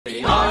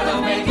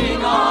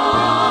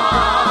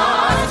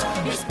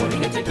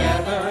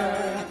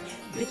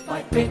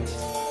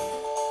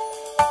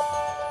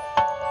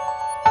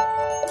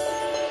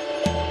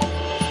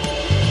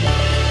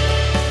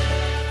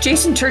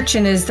Jason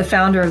Turchin is the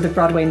founder of the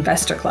Broadway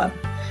Investor Club.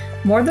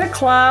 More than a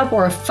club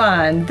or a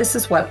fund, this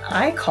is what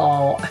I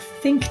call a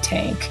think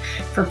tank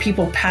for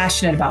people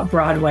passionate about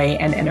Broadway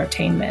and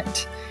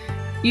entertainment.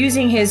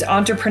 Using his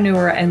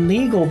entrepreneur and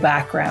legal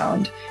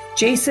background,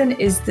 Jason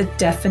is the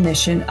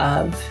definition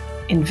of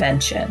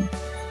invention.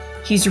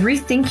 He's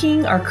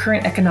rethinking our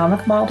current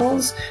economic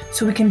models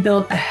so we can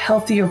build a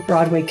healthier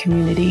Broadway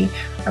community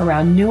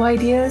around new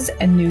ideas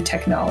and new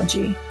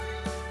technology.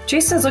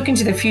 Jason's looking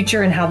to the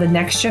future and how the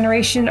next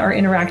generation are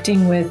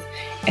interacting with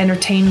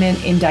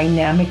entertainment in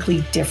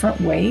dynamically different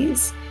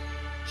ways.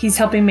 He's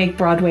helping make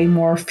Broadway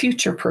more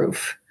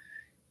future-proof.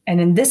 And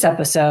in this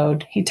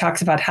episode, he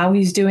talks about how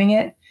he's doing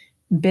it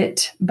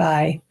bit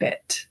by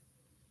bit.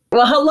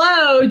 Well,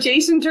 hello,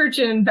 Jason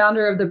Turchin,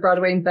 founder of the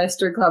Broadway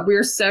Investor Club. We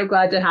are so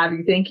glad to have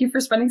you. Thank you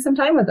for spending some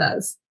time with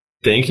us.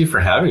 Thank you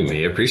for having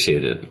me. I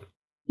appreciate it.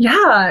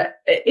 Yeah,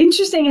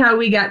 interesting how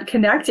we got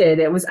connected.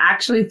 It was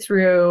actually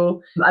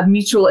through a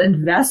mutual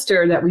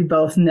investor that we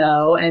both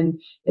know.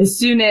 And as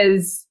soon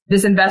as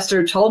this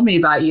investor told me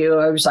about you,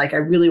 I was like, I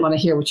really want to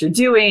hear what you're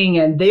doing.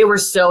 And they were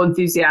so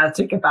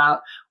enthusiastic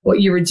about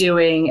what you were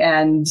doing.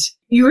 And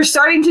you were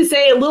starting to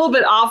say a little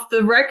bit off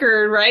the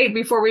record, right,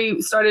 before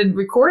we started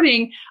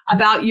recording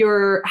about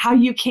how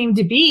you came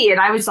to be. And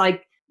I was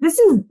like, this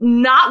is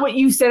not what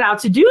you set out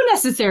to do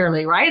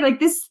necessarily, right? Like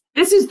this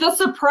is the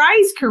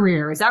surprise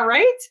career. Is that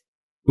right?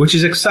 Which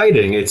is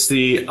exciting. It's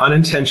the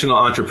unintentional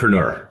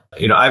entrepreneur.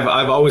 You know,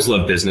 I've always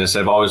loved business.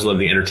 I've always loved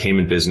the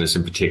entertainment business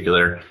in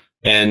particular.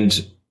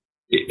 And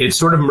it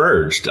sort of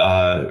merged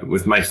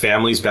with my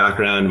family's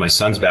background, my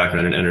son's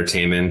background in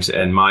entertainment,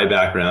 and my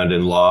background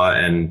in law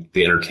and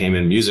the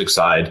entertainment music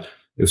side.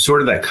 It was sort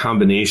of that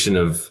combination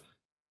of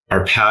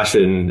our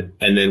passion.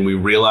 And then we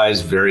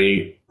realized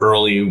very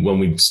early when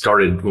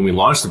we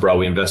launched the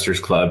Broadway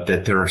Investors Club,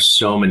 that there are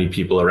so many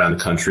people around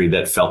the country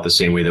that felt the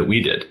same way that we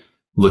did,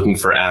 looking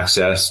for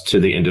access to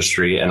the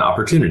industry and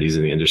opportunities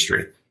in the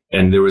industry.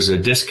 And there was a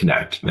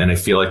disconnect. And I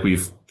feel like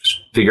we've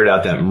figured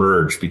out that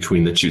merge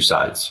between the two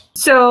sides.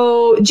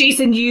 So,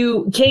 Jason,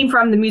 you came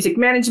from the music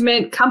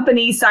management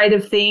company side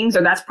of things,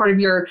 or that's part of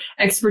your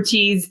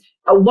expertise.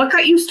 What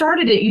got you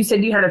started? You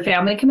said you had a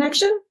family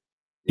connection?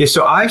 Yeah,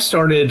 so I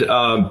started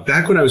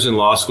back when I was in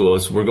law school.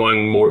 We're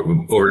going more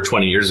over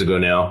 20 years ago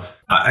now.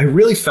 I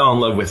really fell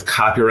in love with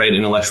copyright,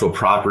 intellectual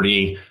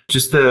property,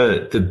 just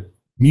the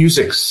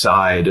music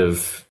side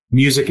of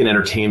music and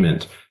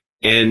entertainment,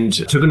 and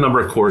took a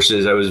number of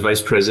courses. I was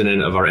vice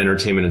president of our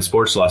Entertainment and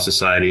Sports Law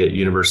Society at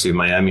University of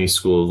Miami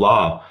School of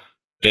Law.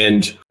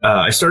 And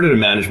I started a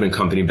management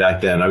company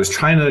back then. I was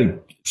trying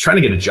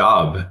to get a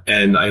job.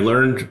 And I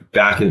learned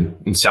back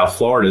in South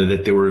Florida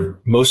that there were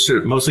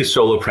mostly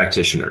solo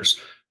practitioners.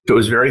 So it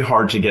was very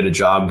hard to get a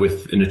job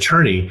with an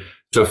attorney.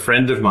 So a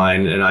friend of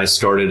mine and I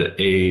started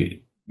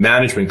a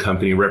management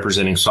company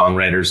representing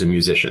songwriters and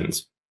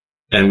musicians.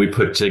 And we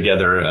put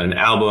together an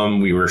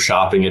album. We were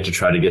shopping it to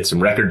try to get some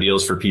record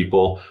deals for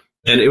people.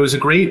 And it was a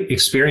great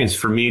experience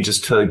for me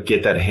just to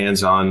get that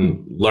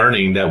hands-on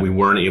learning that we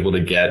weren't able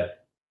to get.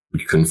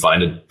 We couldn't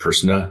find a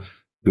person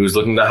who was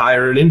looking to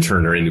hire an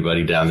intern or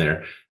anybody down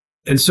there.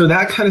 And so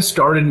that kind of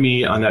started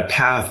me on that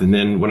path. And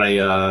then when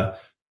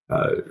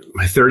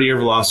my third year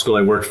of law school,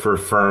 I worked for a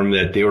firm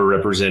that they were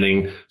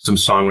representing some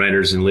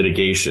songwriters in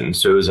litigation.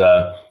 So it was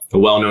a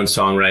well-known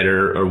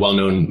songwriter or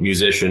well-known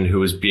musician who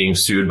was being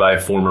sued by a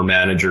former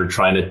manager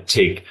trying to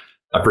take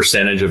a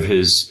percentage of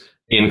his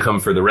income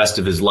for the rest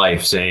of his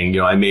life,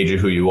 saying, I made you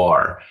who you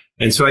are.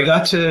 And so I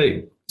got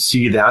to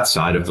see that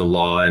side of the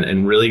law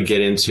and really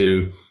get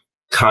into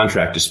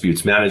contract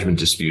disputes, management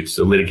disputes,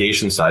 the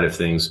litigation side of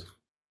things.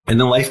 And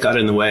then life got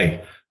in the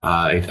way.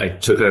 I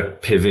took a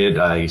pivot.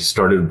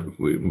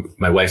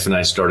 My wife and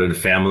I started a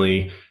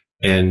family,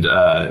 and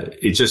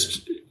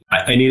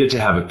I needed to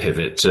have a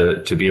pivot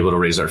to be able to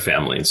raise our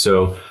family. And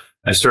so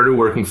I started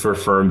working for a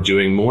firm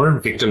doing more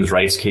victims'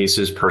 rights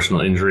cases,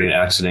 personal injury and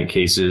accident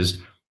cases,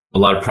 a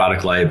lot of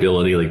product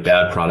liability, like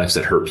bad products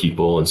that hurt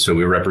people. And so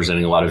we were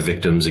representing a lot of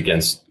victims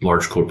against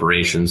large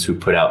corporations who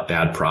put out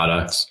bad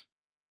products.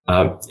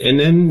 And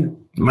then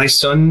my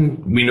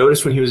son, we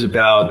noticed when he was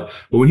about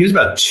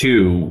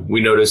 2,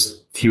 we noticed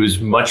he was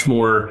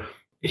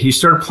he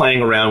started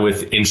playing around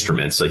with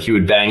instruments. Like he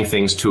would bang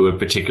things to a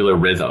particular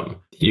rhythm.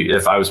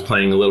 If I was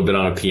playing a little bit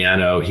on a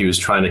piano, he was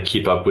trying to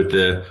keep up with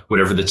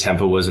whatever the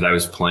tempo was that I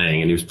was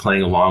playing, and he was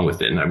playing along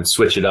with it. And I would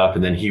switch it up,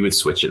 and then he would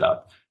switch it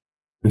up.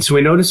 And so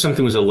we noticed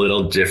something was a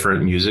little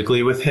different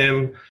musically with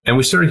him. And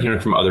we started hearing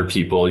from other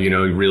people,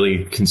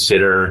 really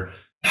consider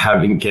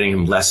getting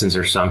him lessons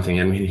or something.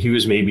 And he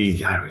was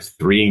maybe,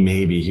 3,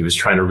 maybe. He was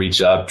trying to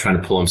reach up,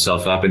 trying to pull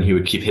himself up, and he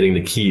would keep hitting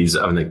the keys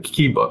on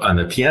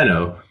the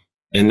piano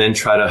and then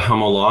try to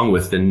hum along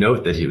with the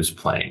note that he was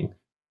playing.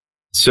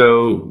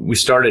 So we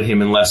started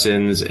him in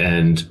lessons,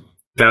 and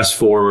fast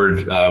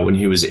forward, when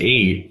he was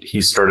 8,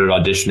 he started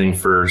auditioning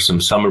for some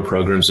summer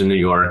programs in New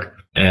York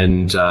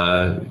and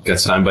got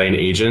signed by an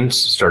agent,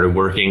 started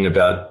working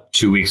about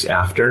 2 weeks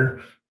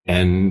after.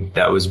 And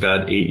that was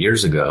about 8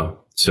 years ago.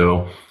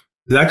 So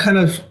that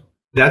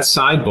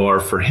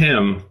sidebar for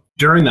him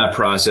during that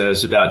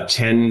process, about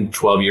 10,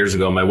 12 years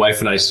ago, my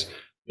wife and I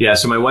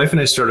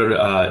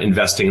started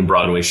investing in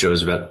Broadway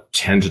shows about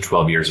 10 to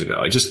 12 years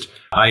ago.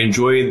 I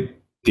enjoyed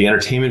the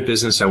entertainment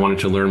business. I wanted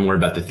to learn more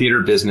about the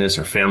theater business.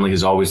 Our family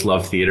has always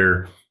loved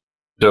theater.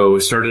 So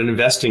started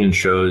investing in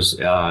shows.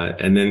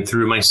 And then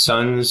through my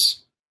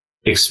son's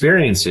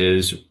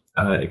experiences,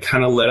 it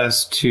kind of led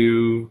us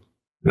to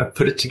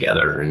put it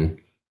together and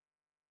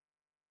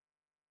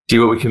see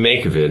what we can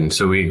make of it. And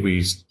so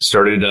we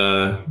started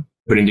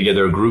putting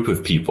together a group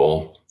of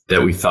people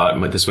that we thought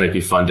this might be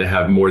fun to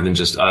have more than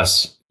just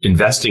us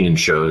investing in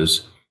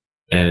shows,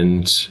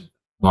 and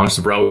launched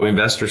the Broadway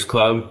Investors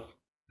Club.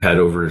 Had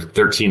over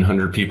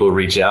 1,300 people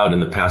reach out in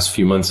the past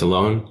few months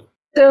alone.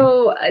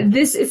 So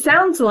it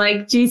sounds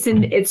like,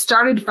 Jason, it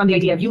started from the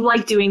idea of you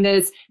like doing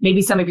this.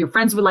 Maybe some of your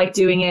friends would like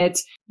doing it.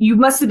 You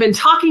must have been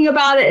talking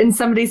about it and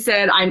somebody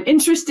said, I'm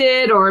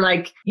interested, or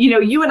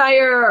you and I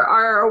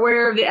are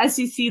aware of the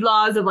SEC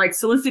laws of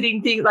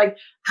soliciting things.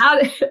 How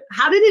did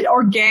it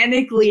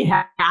organically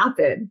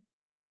happen?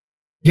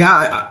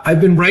 Yeah,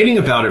 I've been writing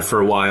about it for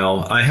a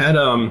while.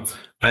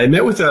 I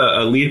met with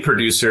a lead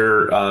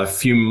producer a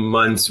few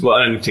months,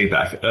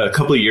 a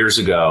couple of years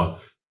ago,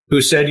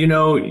 who said,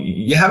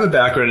 you have a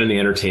background in the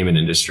entertainment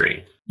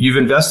industry. You've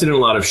invested in a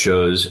lot of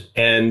shows,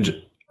 and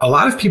a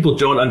lot of people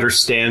don't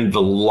understand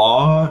the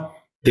law.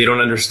 They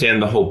don't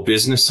understand the whole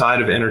business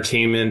side of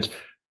entertainment.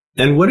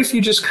 And what if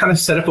you just kind of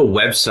set up a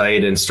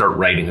website and start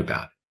writing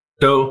about it?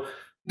 So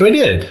I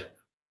did.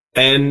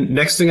 And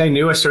next thing I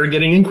knew, I started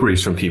getting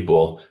inquiries from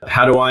people.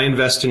 How do I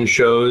invest in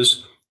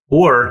shows?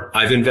 Or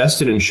I've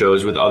invested in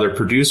shows with other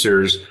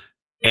producers,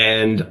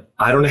 and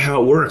I don't know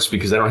how it works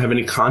because I don't have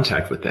any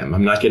contact with them.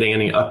 I'm not getting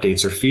any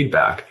updates or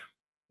feedback.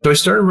 So I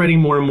started writing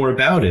more and more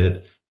about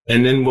it.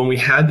 And then when we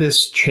had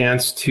this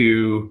chance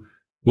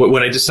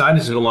when I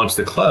decided to launch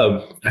the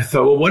club, I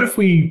thought, well, what if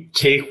we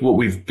take what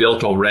we've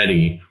built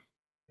already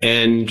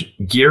and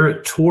gear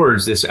it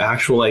towards this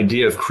actual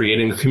idea of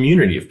creating a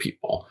community of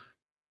people?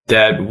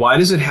 That why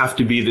does it have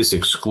to be this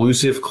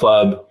exclusive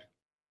club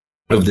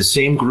of the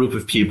same group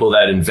of people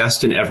that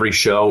invest in every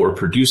show or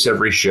produce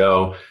every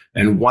show?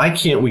 And why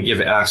can't we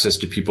give access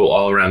to people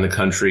all around the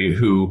country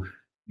who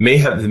may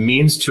have the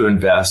means to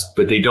invest,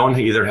 but they don't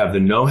either have the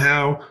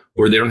know-how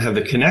or they don't have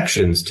the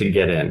connections to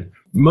get in?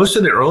 Most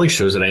of the early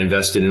shows that I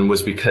invested in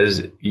was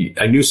because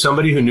I knew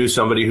somebody who knew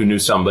somebody who knew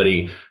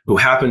somebody who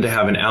happened to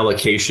have an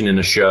allocation in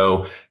a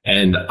show.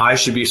 And I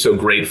should be so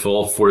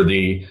grateful for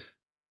the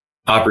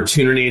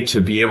opportunity to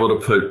be able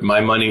to put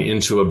my money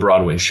into a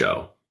Broadway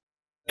show.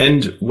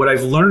 And what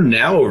I've learned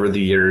now over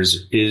the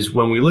years is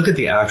when we look at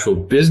the actual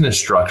business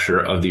structure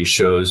of these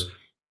shows,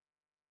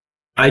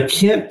 I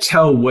can't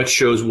tell what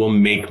shows will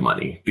make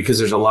money because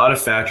there's a lot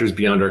of factors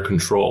beyond our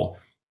control.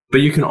 But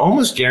you can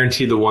almost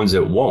guarantee the ones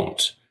that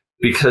won't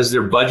because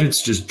their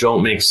budgets just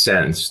don't make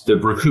sense. The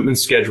recruitment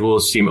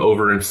schedules seem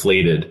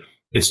overinflated.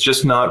 It's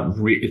just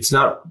it's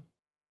not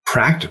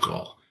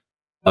practical.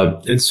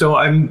 And so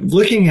I'm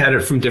looking at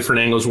it from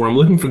different angles where I'm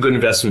looking for good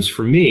investments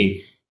for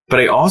me, but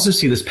I also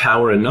see this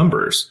power in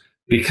numbers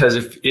because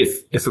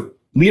if a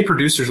lead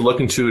producer is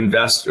looking to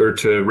invest or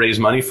to raise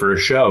money for a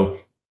show,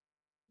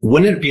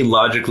 wouldn't it be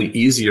logically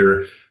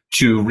easier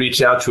to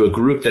reach out to a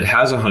group that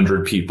has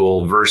 100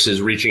 people versus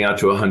reaching out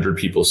to 100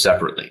 people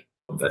separately?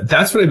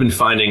 That's what I've been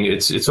finding.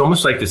 It's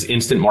almost like this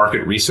instant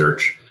market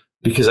research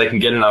because I can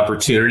get an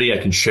opportunity, I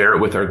can share it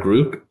with our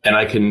group, and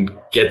I can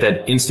get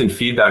that instant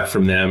feedback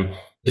from them.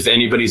 If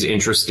anybody's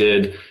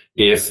interested,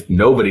 if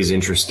nobody's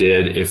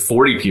interested, if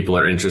 40 people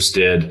are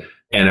interested,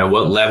 and at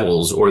what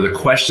levels, or the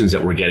questions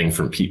that we're getting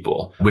from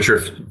people, which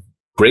are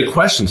great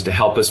questions to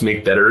help us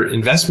make better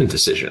investment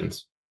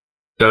decisions.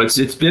 So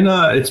it's been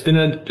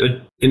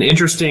an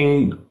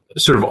interesting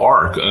sort of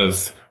arc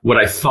of what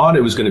I thought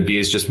it was going to be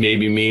is just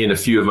maybe me and a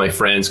few of my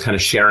friends kind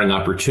of sharing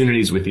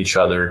opportunities with each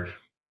other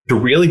to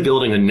really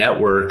building a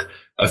network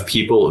of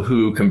people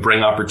who can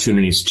bring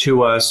opportunities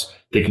to us.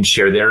 They can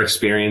share their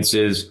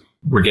experiences.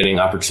 We're getting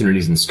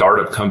opportunities in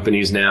startup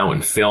companies now,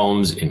 in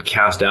films, in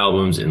cast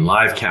albums, in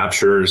live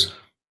captures,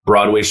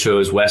 Broadway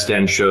shows, West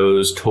End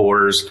shows,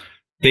 tours,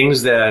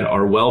 things that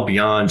are well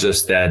beyond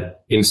just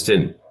that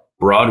instant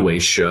Broadway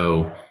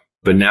show.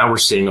 But now we're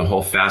seeing a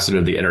whole facet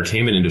of the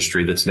entertainment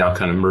industry that's now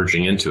kind of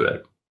merging into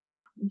it.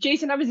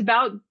 Jason, I was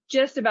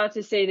just about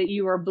to say that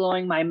you were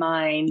blowing my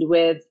mind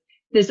with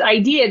this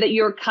idea that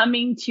you're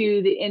coming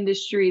to the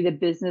industry, the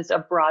business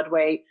of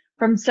Broadway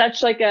from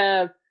such like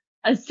a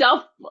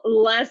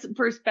selfless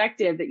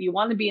perspective, that you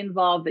want to be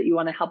involved, that you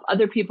want to help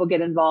other people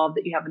get involved,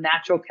 that you have a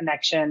natural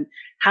connection.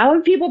 How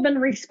have people been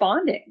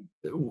responding?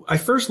 I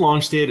first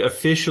launched it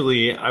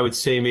officially, I would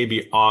say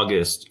maybe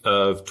August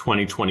of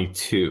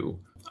 2022.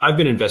 I've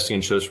been investing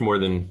in shows for more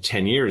than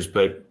 10 years,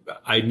 but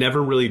I'd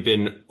never really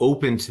been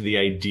open to the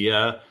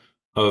idea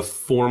of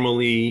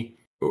formally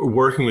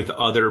working with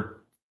other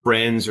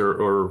friends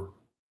or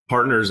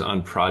partners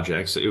on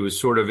projects. It was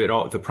sort of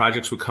the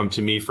projects would come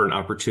to me for an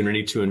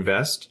opportunity to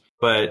invest,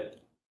 but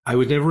I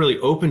was never really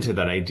open to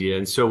that idea.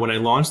 And so when I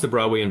launched the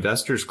Broadway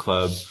Investors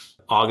Club,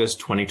 August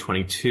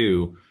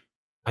 2022,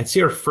 I'd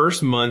say our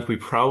first month, we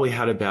probably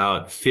had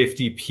about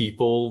 50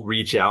 people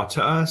reach out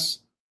to us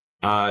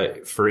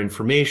for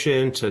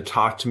information, to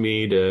talk to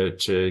me,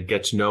 to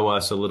get to know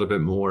us a little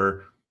bit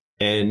more.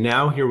 And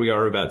now here we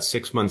are about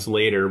 6 months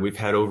later. We've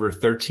had over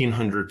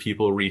 1,300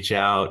 people reach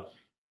out.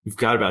 We've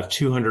got about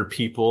 200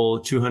 people,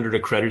 200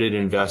 accredited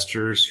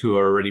investors who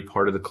are already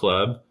part of the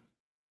club.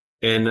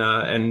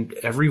 And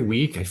every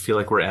week I feel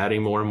like we're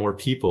adding more and more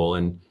people.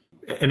 And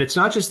it's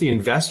not just the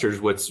investors,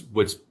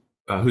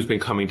 who's been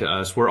coming to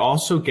us. We're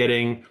also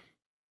getting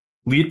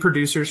lead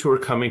producers who are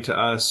coming to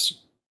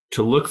us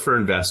to look for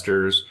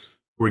investors.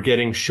 We're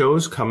getting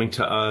shows coming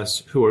to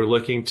us who are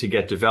looking to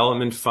get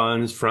development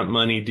funds, front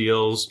money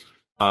deals,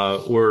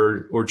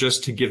 or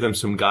just to give them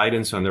some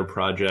guidance on their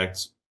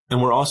projects.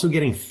 And we're also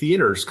getting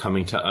theaters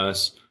coming to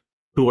us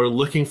who are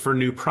looking for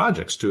new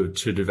projects to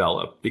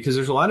develop, because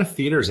there's a lot of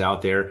theaters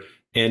out there,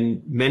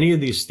 and many of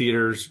these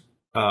theaters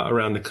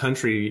around the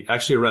country,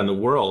 actually around the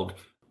world,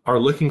 are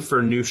looking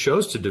for new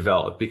shows to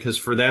develop, because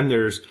for them,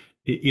 there's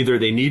either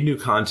they need new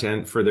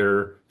content for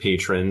their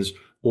patrons,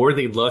 or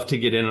they'd love to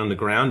get in on the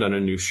ground on a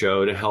new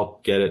show to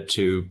help get it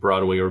to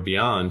Broadway or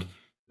beyond.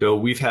 So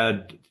we've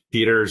had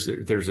theaters.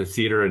 There's a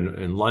theater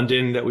in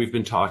London that we've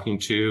been talking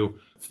to,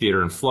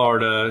 theater in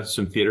Florida,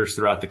 some theaters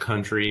throughout the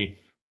country.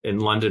 In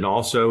London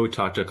also, we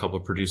talked to a couple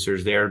of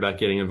producers there about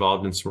getting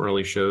involved in some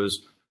early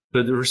shows.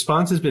 But the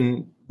response has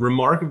been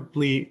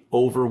remarkably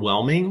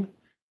overwhelming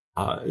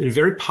in a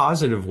very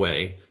positive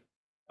way.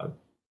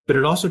 But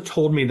it also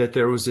told me that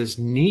there was this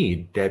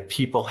need that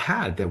people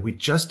had, that we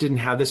just didn't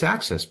have this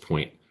access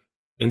point.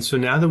 And so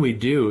now that we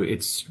do,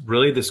 it's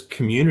really this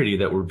community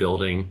that we're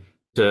building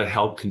to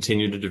help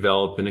continue to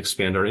develop and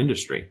expand our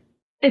industry.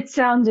 It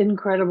sounds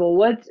incredible.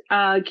 What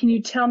can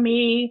you tell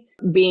me,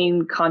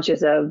 being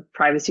conscious of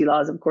privacy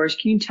laws, of course,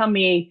 can you tell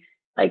me,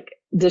 like,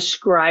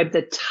 describe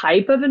the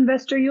type of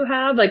investor you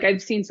have? Like,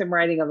 I've seen some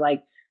writing of,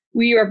 like,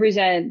 we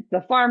represent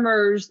the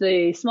farmers,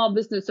 the small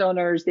business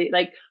owners,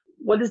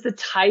 what is the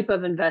type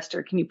of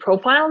investor? Can you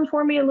profile them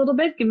for me a little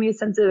bit? Give me a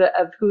sense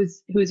of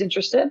who's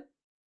interested.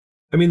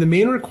 I mean, the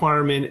main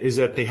requirement is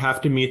that they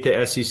have to meet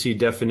the SEC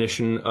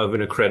definition of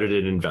an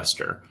accredited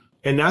investor.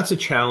 And that's a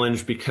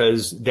challenge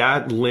because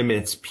that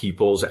limits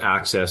people's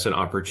access and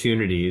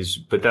opportunities.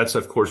 But that's,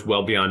 of course,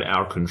 well beyond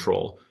our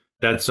control.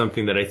 That's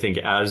something that I think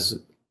as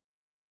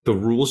the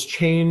rules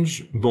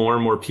change, more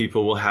and more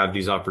people will have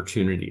these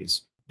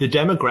opportunities. The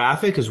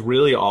demographic is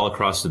really all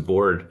across the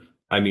board.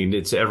 I mean,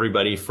 it's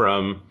everybody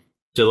from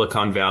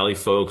Silicon Valley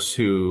folks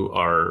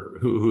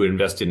who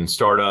invested in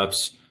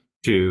startups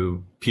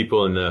to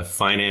people in the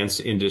finance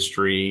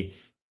industry,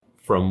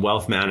 from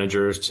wealth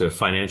managers to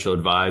financial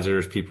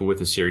advisors, people with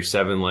a Series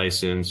 7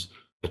 license,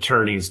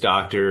 attorneys,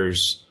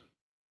 doctors,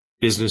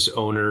 business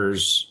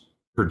owners,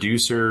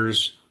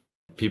 producers,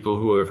 people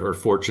who are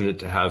fortunate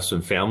to have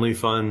some family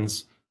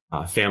funds,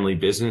 family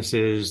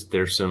businesses.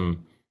 There's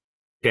some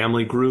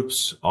family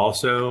groups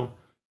also.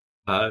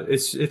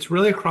 It's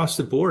really across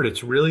the board.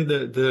 It's really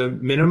the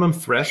minimum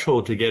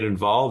threshold to get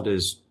involved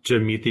is to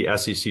meet the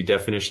SEC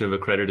definition of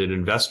accredited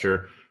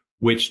investor,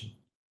 which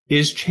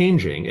is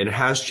changing and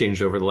has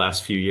changed over the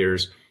last few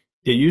years.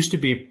 It used to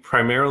be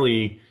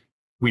primarily,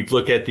 we'd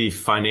look at the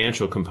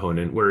financial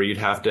component where you'd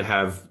have to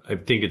have, I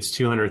think it's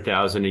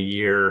 $200,000 a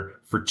year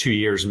for 2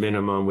 years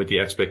minimum with the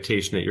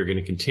expectation that you're going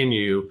to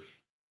continue,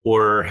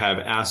 or have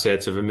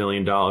assets of $1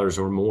 million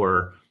or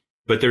more.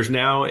 But there's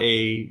now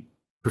a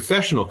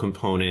professional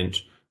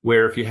component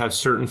where if you have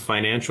certain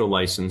financial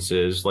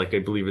licenses, like I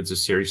believe it's a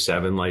Series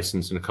 7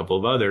 license and a couple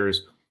of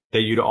others,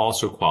 that you'd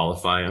also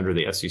qualify under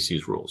the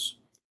SEC's rules.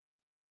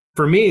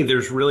 For me,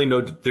 there's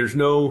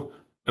no,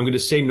 I'm going to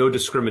say no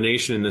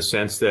discrimination in the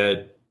sense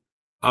that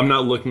I'm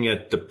not looking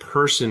at the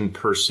person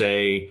per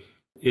se.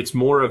 It's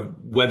more of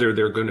whether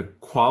they're going to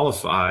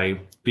qualify,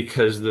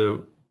 because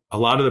a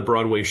lot of the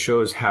Broadway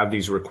shows have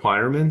these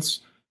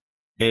requirements,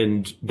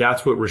 and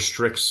that's what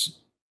restricts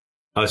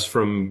us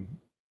from,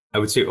 I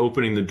would say,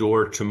 opening the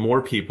door to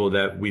more people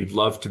that we'd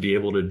love to be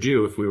able to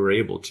do if we were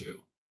able to.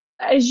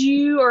 As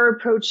you are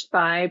approached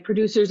by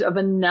producers of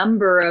in a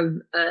number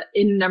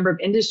of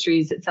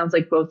industries, it sounds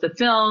like both the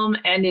film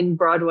and in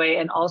Broadway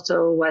and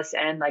also West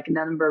End, like a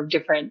number of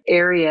different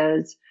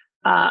areas.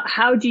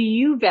 How do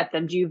you vet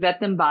them? Do you vet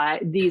them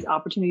by these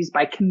opportunities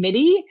by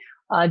committee?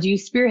 Do you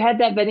spearhead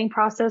that vetting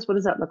process? What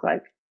does that look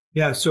like?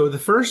 Yeah, so the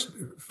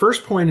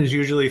first point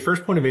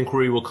of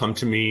inquiry will come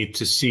to me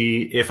to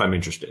see if I'm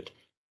interested.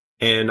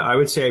 And I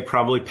would say I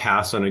probably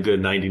pass on a good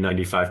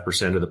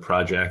 95% of the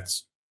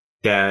projects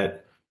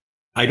that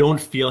I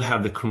don't feel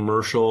have the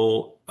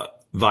commercial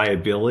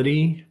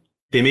viability.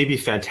 They may be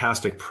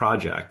fantastic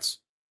projects,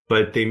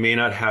 but they may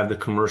not have the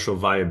commercial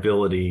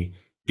viability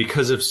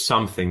because of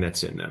something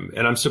that's in them.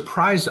 And I'm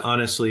surprised,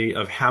 honestly,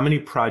 of how many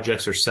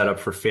projects are set up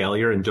for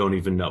failure and don't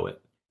even know it.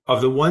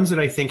 Of the ones that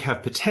I think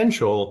have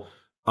potential,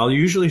 I'll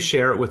usually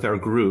share it with our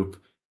group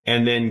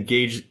and then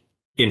gauge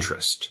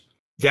interest.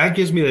 That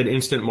gives me that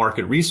instant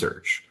market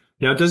research.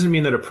 Now, it doesn't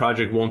mean that a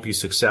project won't be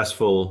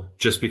successful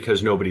just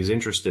because nobody's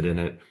interested in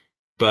it.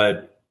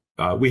 But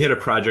we had a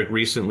project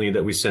recently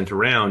that we sent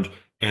around,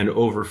 and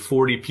over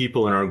 40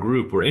 people in our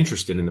group were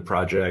interested in the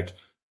project,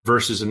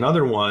 versus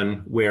another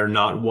one where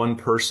not one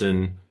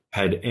person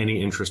had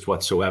any interest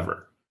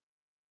whatsoever.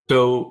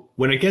 So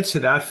when it gets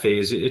to that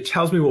phase, it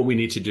tells me what we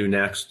need to do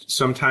next.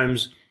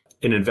 Sometimes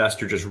an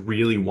investor just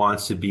really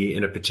wants to be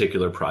in a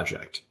particular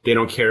project. They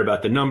don't care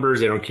about the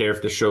numbers. They don't care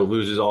if the show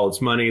loses all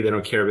its money. They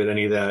don't care about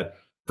any of that.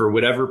 For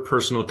whatever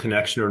personal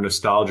connection or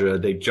nostalgia,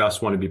 they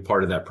just want to be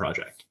part of that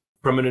project.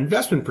 From an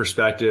investment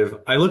perspective,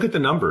 I look at the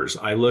numbers.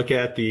 I look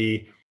at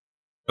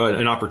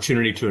an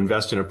opportunity to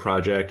invest in a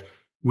project.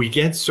 We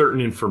get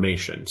certain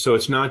information. So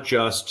it's not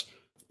just,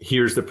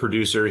 here's the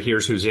producer,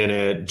 here's who's in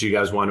it. Do you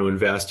guys want to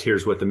invest?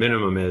 Here's what the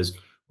minimum is.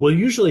 We'll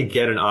usually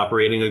get an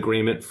operating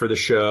agreement for the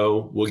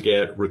show. We'll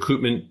get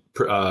recruitment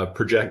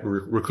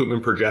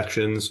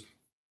projections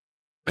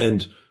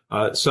and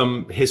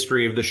some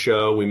history of the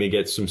show. We may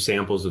get some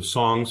samples of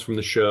songs from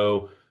the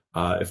show.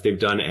 If they've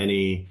done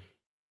any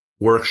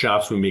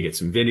workshops, we may get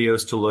some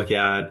videos to look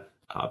at,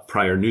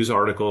 prior news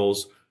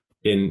articles.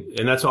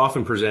 And that's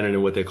often presented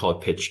in what they call a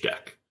pitch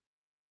deck.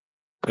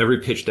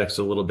 Every pitch deck's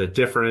a little bit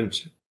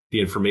different.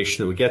 The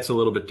information that we get's a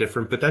little bit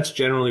different, but that's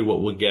generally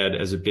what we'll get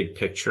as a big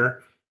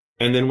picture.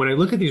 And then when I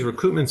look at these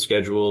recruitment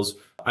schedules,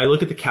 I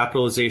look at the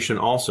capitalization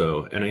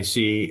also, and I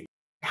see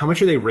how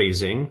much are they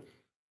raising?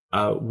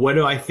 What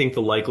do I think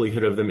the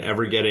likelihood of them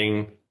ever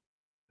getting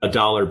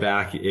 $1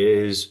 back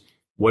is?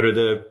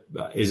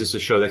 Is this a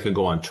show that can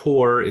go on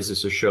tour? Is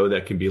this a show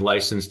that can be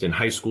licensed in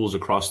high schools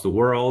across the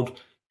world,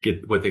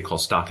 get what they call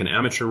stock and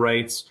amateur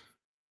rights?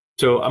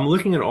 So I'm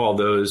looking at all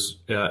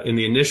those in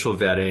the initial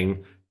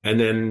vetting, and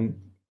then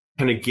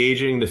kind of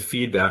gauging the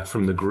feedback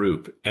from the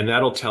group. And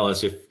that'll tell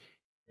us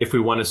if we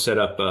want to set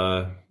up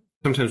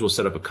sometimes we'll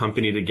set up a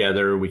company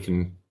together. We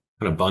can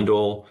kind of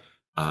bundle.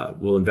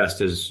 We'll invest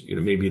as,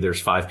 maybe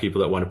there's 5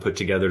 people that want to put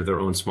together their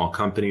own small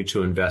company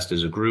to invest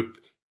as a group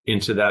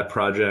into that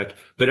project.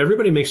 But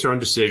everybody makes their own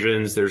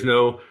decisions. There's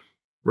no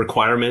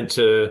requirement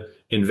to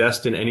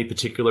invest in any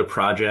particular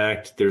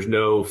project. There's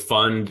no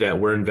fund that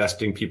we're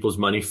investing people's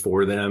money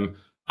for them.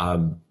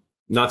 We're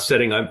not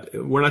setting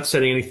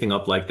anything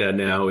up like that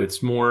now.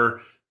 It's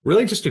more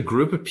really just a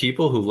group of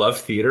people who love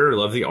theater,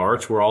 love the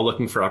arts. We're all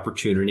looking for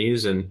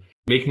opportunities and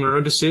making our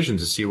own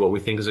decisions to see what we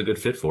think is a good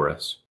fit for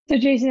us. So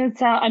Jason,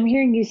 I'm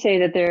hearing you say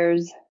that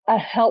there's a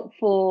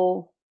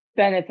helpful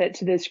benefit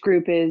to this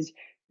group is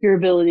your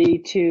ability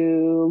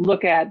to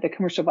look at the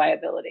commercial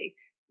viability.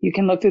 You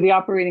can look through the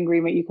operating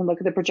agreement, you can look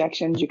at the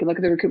projections, you can look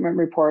at the recruitment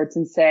reports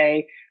and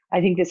say, I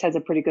think this has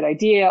a pretty good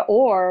idea,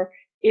 or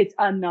it's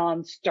a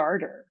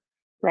non-starter,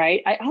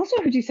 right? I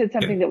also heard you said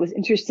something that was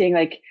interesting,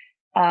 like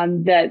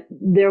that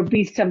there'll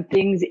be some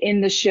things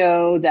in the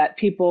show that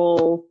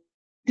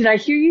did I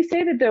hear you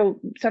say that there'll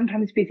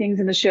sometimes be things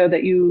in the show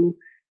that you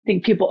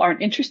think people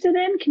aren't interested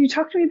in? Can you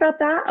talk to me about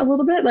that a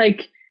little bit?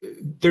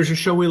 There's a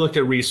show we looked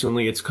at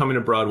recently. It's coming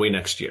to Broadway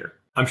next year.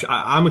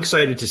 I'm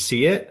excited to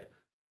see it,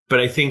 but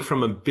I think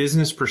from a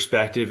business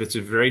perspective, it's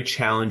a very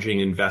challenging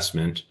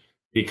investment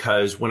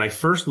because when I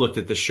first looked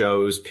at the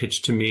show, it was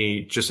pitched to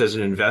me just as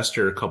an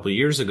investor a couple of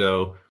years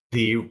ago.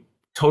 The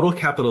total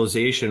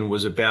capitalization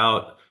was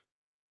about,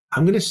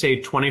 I'm going to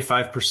say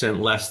 25%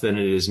 less than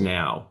it is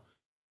now.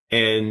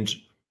 And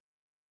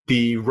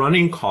the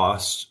running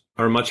costs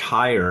are much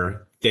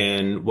higher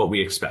than what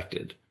we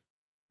expected.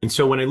 And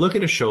so when I look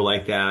at a show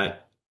like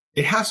that,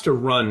 it has to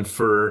run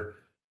for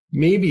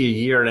maybe a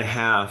year and a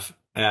half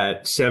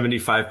at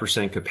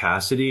 75%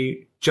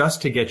 capacity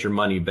just to get your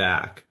money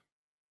back.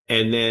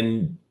 And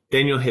then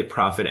you'll hit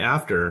profit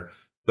after.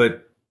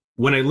 But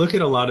when I look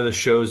at a lot of the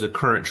shows, the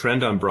current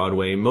trend on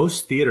Broadway,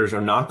 most theaters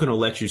are not going to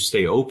let you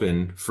stay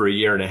open for a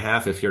year and a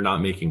half if you're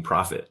not making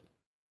profit.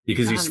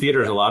 Because these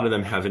theaters, a lot of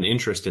them have an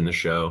interest in the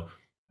show.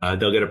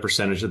 They'll get a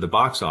percentage of the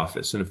box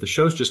office. And if the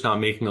show's just not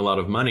making a lot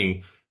of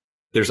money,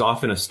 there's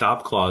often a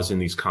stop clause in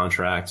these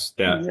contracts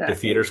that the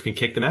theaters can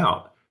kick them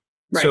out.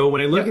 Right. So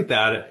when I look at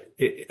that,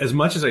 as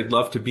much as I'd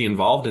love to be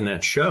involved in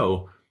that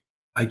show,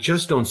 I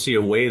just don't see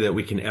a way that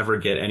we can ever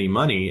get any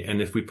money.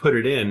 And if we put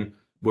it in,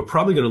 we're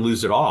probably going to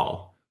lose it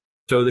all.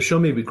 So the show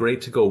may be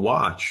great to go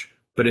watch,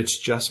 but it's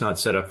just not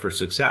set up for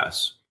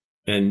success.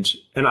 And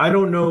I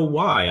don't know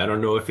why. I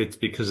don't know if it's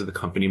because of the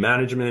company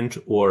management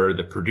or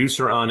the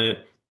producer on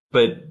it,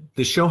 but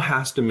the show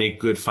has to make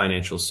good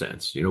financial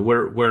sense.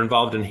 We're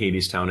involved in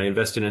Hadestown. I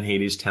invested in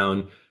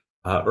Hadestown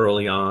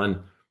early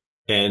on,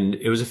 and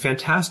it was a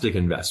fantastic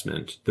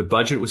investment. The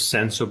budget was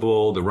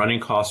sensible. The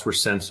running costs were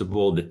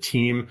sensible. The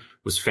team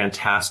was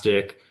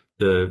fantastic.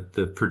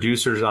 The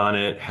producers on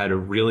it had a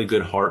really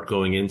good heart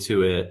going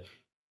into it.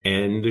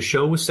 And the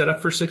show was set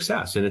up for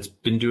success, and it's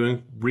been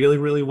doing really,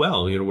 really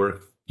well. We're a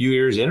few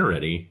years in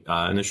already,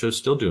 and the show's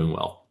still doing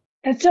well.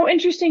 It's so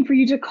interesting for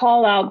you to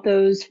call out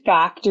those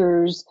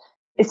factors.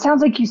 It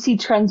sounds like you see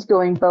trends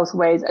going both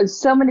ways.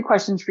 So many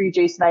questions for you,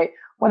 Jason.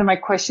 One of my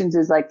questions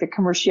is like the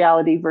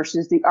commerciality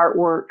versus the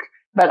artwork,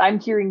 but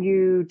I'm hearing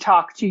you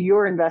talk to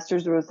your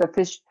investors with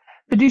the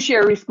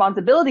fiduciary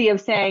responsibility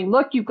of saying,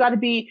 look,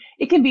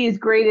 it can be as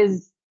great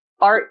as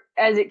art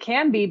as it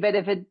can be, but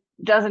if it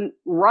doesn't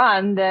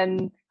run,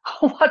 then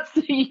what's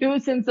the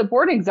use in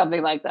supporting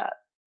something like that?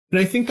 And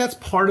I think that's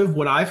part of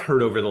what I've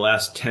heard over the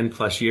last 10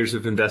 plus years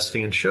of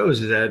investing in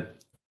shows is that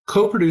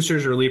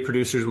co-producers or lead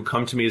producers would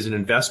come to me as an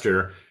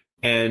investor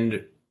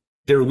and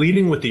they're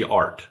leading with the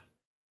art.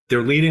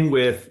 They're leading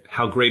with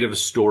how great of a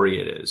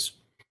story it is.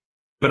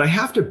 But I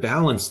have to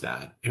balance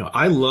that.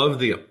 I love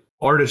the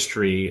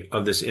artistry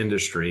of this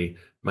industry.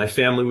 My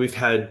family, we've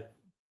had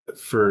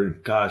for,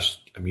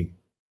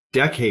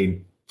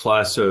 decade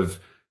plus of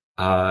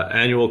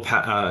annual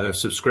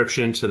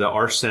subscription to the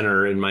Arts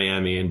Center in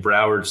Miami and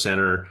Broward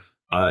Center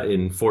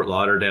in Fort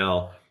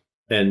Lauderdale.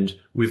 And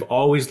we've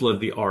always loved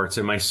the arts,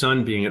 and my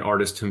son being an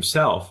artist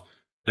himself.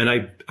 And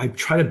I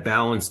try to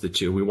balance the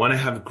two. We want to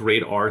have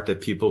great art that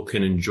people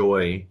can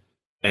enjoy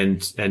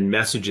and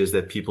messages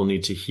that people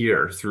need to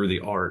hear through the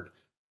art.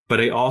 But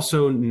I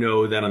also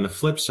know that on the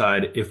flip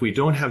side, if we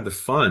don't have the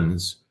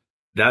funds,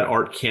 that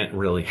art can't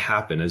really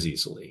happen as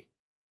easily.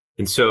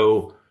 And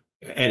so,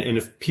 and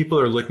if people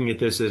are looking at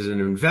this as an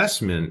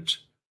investment,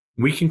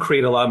 we can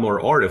create a lot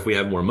more art if we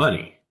have more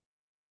money.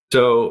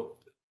 So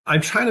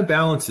I'm trying to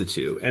balance the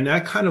two. And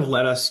that kind of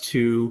led us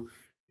to,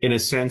 in a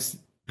sense,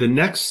 the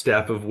next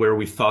step of where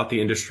we thought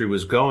the industry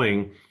was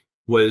going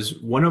was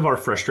one of our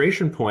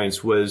frustration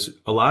points was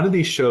a lot of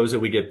these shows that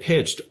we get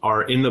pitched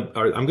are I'm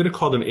going to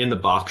call them in the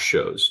box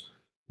shows,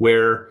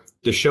 where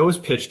the show is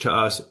pitched to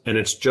us and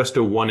it's just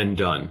a one and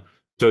done.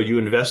 So you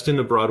invest in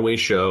the Broadway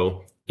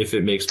show. If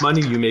it makes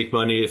money, you make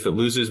money. If it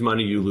loses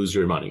money, you lose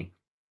your money.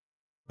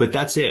 But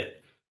that's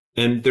it.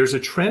 And there's a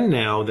trend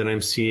now that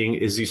I'm seeing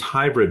is these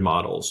hybrid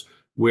models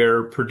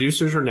where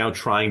producers are now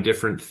trying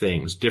different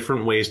things,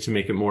 different ways to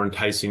make it more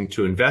enticing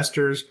to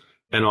investors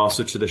and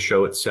also to the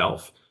show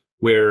itself,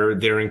 where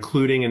they're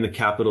including in the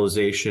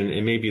capitalization,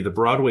 it may be the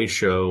Broadway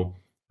show,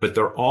 but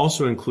they're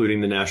also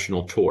including the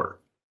national tour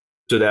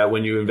so that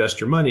when you invest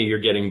your money, you're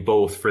getting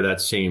both for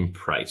that same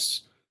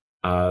price.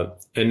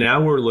 And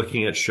now we're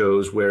looking at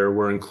shows where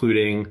we're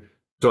including,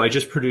 so I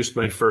just produced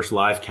my first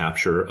live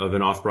capture of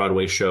an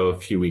off-Broadway show a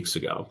few weeks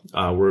ago.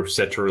 We're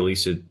set to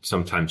release it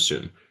sometime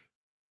soon.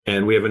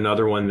 And we have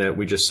another one that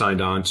we just signed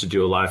on to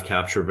do a live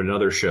capture of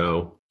another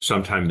show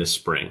sometime this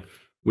spring,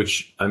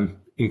 which I'm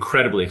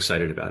incredibly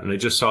excited about. And I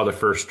just saw the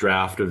first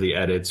draft of the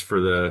edits for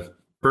the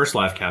first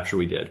live capture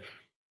we did.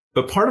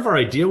 But part of our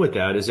idea with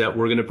that is that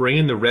we're going to bring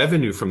in the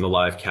revenue from the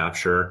live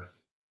capture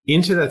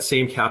into that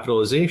same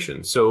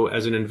capitalization. So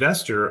as an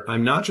investor,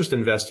 I'm not just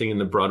investing in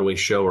the Broadway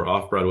show or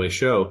off-Broadway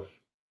show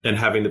and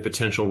having the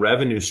potential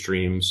revenue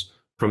streams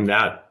from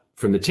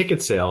the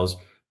ticket sales,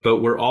 but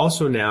we're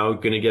also now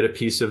going to get a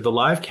piece of the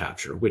live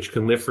capture, which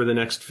can live for the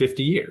next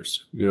 50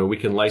 years. We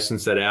can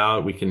license that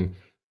out. We can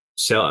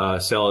sell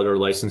it or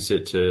license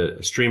it to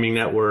a streaming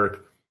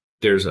network.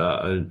 There's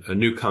a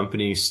new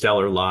company,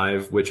 Stellar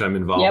Live, which I'm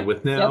involved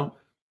with now.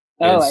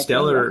 Yep. And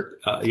Stellar,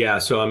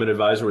 so I'm an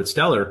advisor with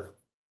Stellar.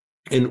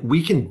 And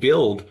we can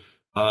build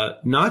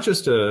not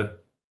just a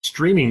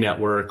streaming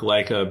network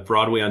like a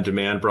Broadway on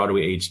demand,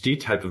 Broadway HD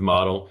type of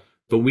model,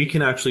 but we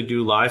can actually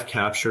do live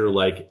capture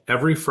like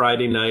every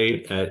Friday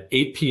night at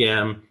 8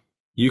 p.m.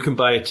 You can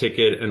buy a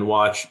ticket and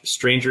watch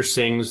Stranger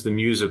Things, the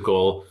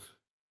musical,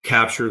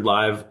 captured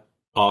live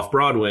off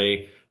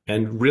Broadway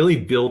and really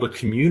build a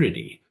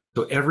community.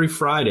 So every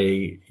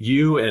Friday,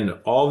 you and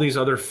all these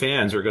other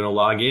fans are going to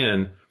log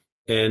in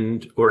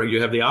or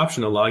you have the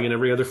option to log in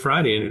every other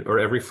Friday or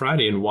every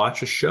Friday and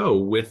watch a show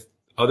with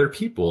other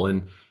people.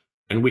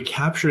 And we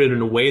captured it in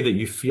a way that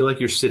you feel like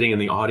you're sitting in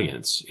the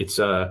audience.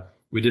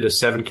 We did a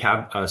seven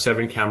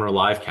camera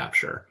live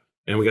capture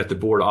and we got the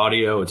board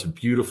audio. It's a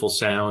beautiful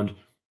sound.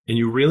 And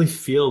you really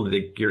feel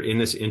that you're in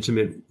this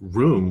intimate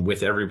room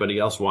with everybody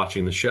else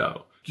watching the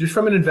show. Just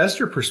from an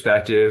investor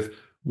perspective,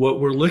 what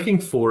we're looking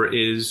for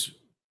is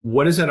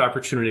what does that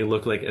opportunity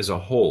look like as a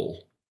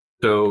whole?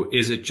 So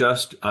is it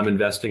just I'm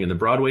investing in the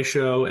Broadway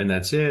show and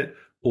that's it?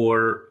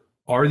 Or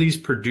are these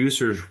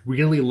producers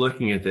really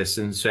looking at this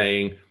and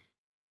saying,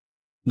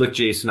 look,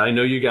 Jason, I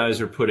know you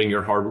guys are putting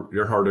your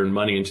hard-earned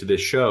money into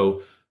this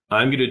show.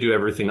 I'm going to do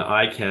everything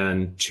I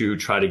can to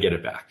try to get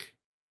it back.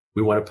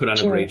 We want to put on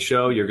a great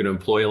show. You're going to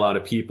employ a lot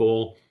of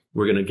people.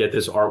 We're going to get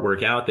this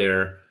artwork out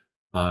there.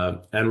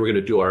 And we're going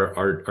to do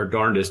our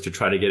darndest to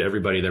try to get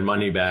everybody their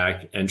money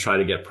back and try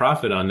to get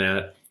profit on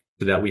that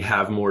so that we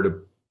have more to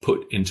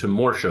put into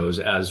more shows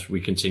as we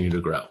continue to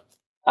grow.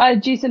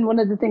 Jason, one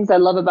of the things I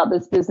love about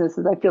this business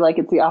is I feel like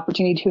it's the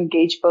opportunity to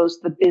engage both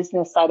the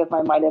business side of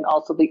my mind and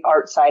also the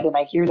art side. And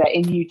I hear that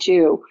in you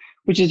too,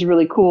 which is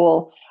really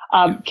cool.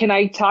 Can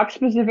I talk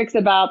specifics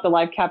about the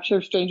live capture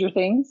of Stranger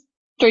Things?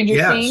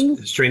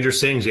 Stranger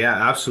Things. Yeah,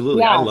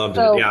 absolutely. I loved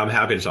it. Yeah, I'm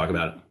happy to talk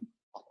about it.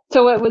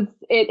 So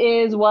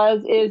is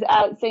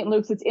at St.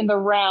 Luke's. It's in the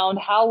round.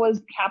 How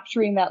was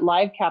capturing that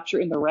live capture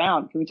in the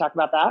round? Can we talk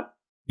about that?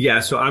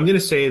 Yeah, so I'm going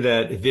to say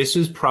that this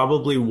is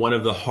probably one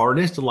of the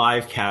hardest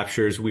live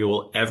captures we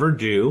will ever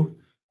do,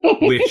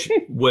 which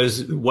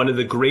was one of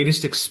the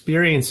greatest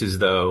experiences,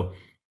 though,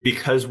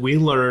 because we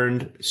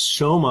learned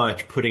so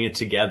much putting it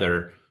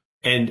together.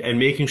 and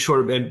making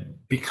sure, and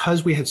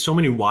because we had so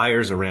many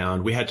wires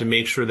around, we had to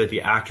make sure that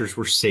the actors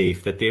were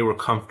safe, that they were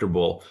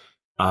comfortable,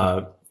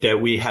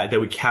 that we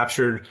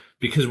captured,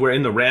 because we're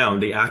in the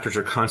round, the actors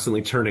are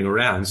constantly turning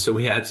around. So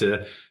we had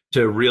to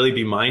really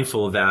be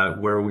mindful of that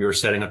where we were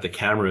setting up the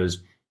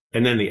cameras.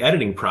 And then the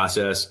editing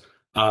process,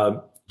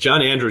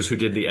 John Andrews, who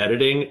did the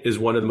editing, is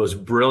one of the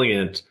most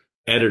brilliant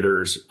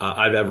editors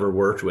I've ever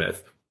worked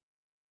with.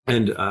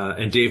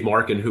 And Dave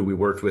Markin, who we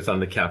worked with on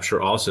the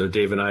capture also.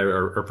 Dave and I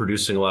are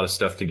producing a lot of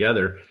stuff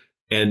together,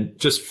 and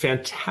just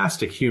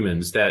fantastic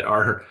humans that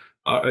are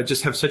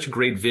just have such a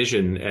great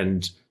vision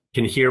and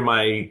can hear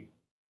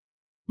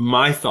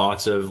my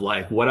thoughts of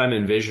like what I'm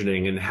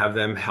envisioning and have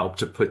them help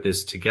to put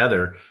this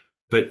together.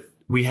 But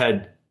we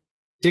had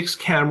 6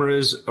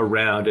 cameras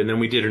around, and then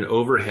we did an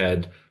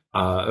overhead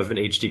of an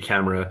HD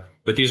camera.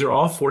 But these are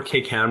all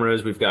 4K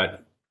cameras. We've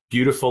got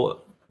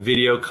beautiful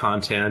video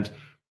content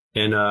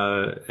and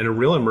a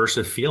real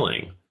immersive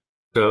feeling.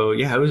 So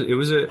yeah, it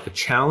was a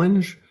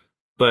challenge,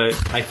 but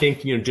I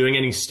think, you know, doing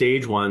any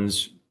stage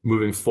ones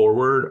moving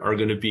forward are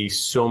going to be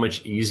so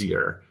much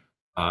easier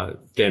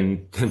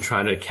than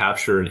trying to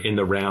capture an in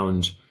the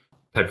round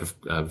type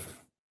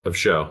of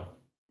show.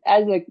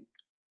 As a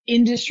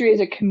industry, as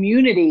a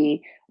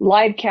community,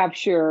 live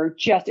capture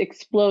just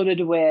exploded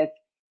with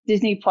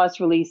Disney Plus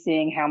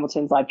releasing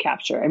Hamilton's live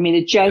capture. I mean,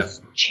 it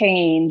just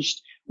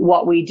changed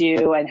what we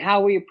do and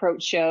how we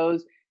approach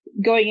shows.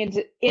 Going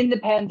in the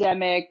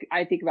pandemic,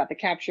 I think about the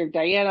capture of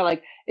Diana,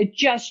 like it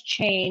just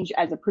changed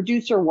as a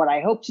producer what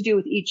I hope to do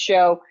with each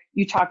show.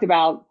 You talked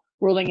about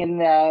rolling in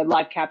the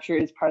live capture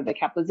as part of the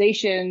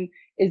capitalization.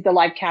 Is the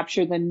live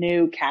capture the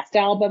new cast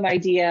album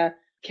idea?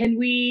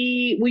 Will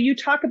you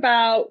talk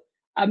about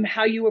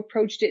how you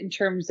approached it in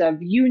terms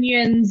of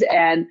unions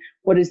and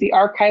what is the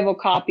archival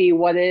copy?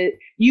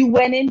 You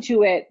went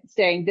into it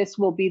saying this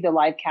will be the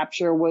live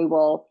capture. We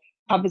will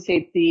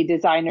compensate the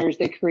designers,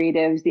 the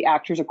creatives, the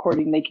actors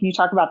accordingly. Can you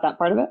talk about that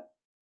part of it?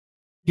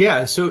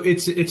 Yeah, so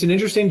it's an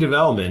interesting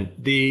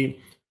development. The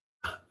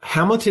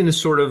Hamilton is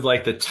sort of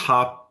like the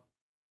top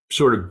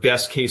sort of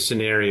best case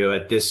scenario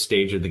at this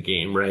stage of the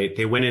game, right?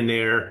 They went in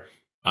there,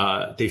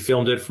 they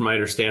filmed it, from my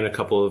understanding, a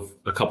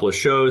couple of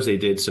shows. They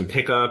did some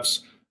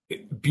pickups.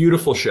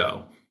 Beautiful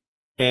show.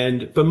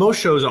 But most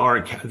shows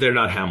they're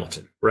not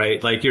Hamilton,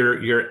 right? Like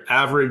your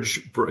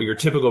average, your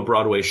typical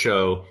Broadway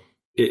show,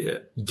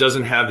 it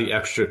doesn't have the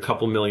extra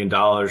couple $1 million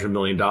or $1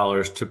 million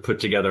to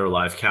put together a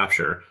live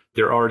capture.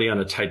 They're already on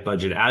a tight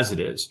budget as it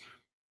is.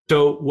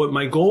 So what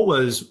my goal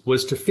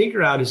was to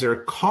figure out, is there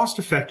a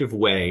cost-effective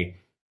way?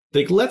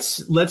 Like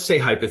let's say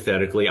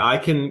hypothetically, I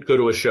can go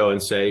to a show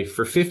and say,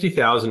 for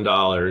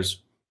 $50,000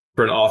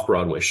 for an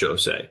off-Broadway show,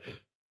 say,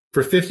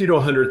 for $50,000 to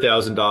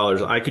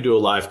 $100,000, I could do a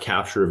live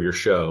capture of your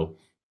show.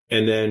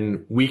 And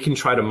then we can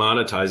try to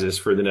monetize this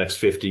for the next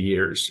 50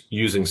 years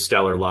using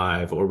Stellar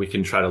Live, or we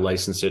can try to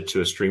license it to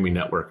a streaming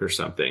network or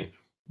something.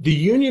 The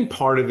union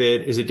part of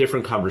it is a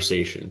different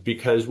conversation,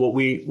 because what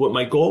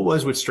my goal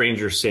was with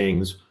Stranger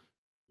Sings,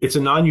 it's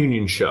a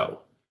non-union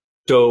show.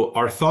 So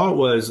our thought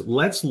was,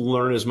 let's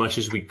learn as much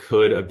as we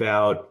could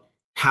about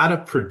how to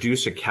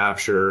produce a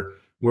capture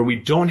where we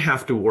don't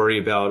have to worry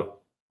about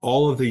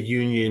all of the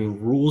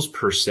union rules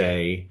per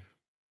se.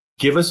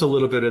 Give us a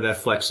little bit of that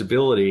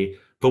flexibility.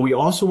 But we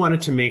also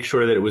wanted to make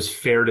sure that it was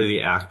fair to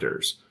the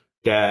actors,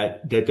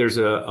 that there's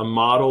a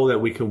model that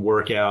we can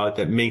work out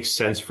that makes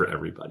sense for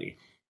everybody.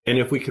 And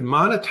if we could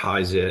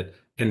monetize it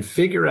and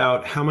figure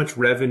out how much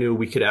revenue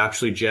we could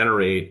actually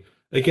generate,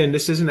 again,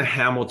 this isn't a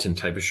Hamilton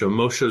type of show.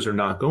 Most shows are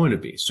not going to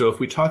be. So if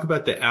we talk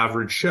about the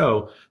average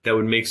show that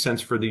would make sense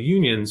for the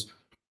unions,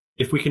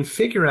 if we can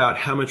figure out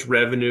how much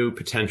revenue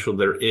potential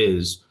there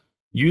is,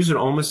 use it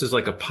almost as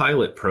like a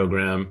pilot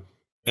program,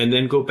 and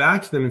then go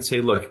back to them and say,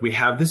 look, we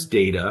have this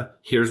data.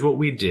 Here's what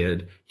we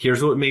did.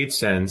 Here's what made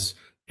sense.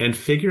 And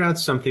figure out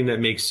something that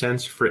makes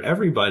sense for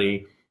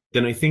everybody.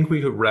 Then I think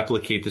we could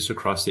replicate this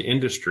across the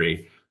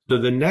industry. So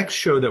the next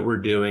show that we're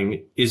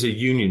doing is a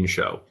union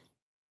show,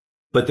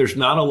 but there's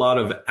not a lot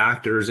of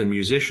actors and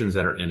musicians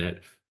that are in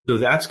it. So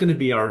that's going to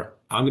be I'm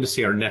going to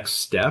say our next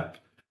step,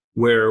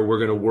 where we're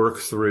going to work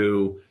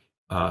through,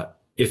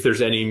 if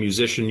there's any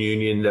musician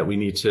union that we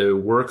need to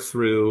work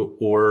through,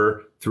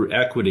 or through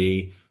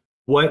equity,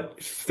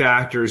 what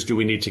factors do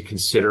we need to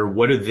consider?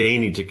 What do they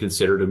need to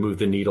consider to move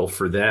the needle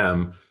for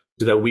them,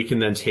 so that we can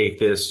then take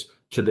this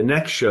to the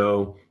next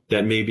show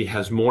that maybe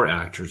has more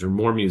actors or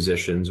more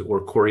musicians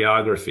or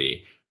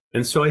choreography.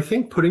 And so I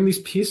think putting these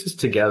pieces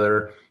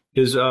together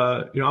is,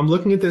 I'm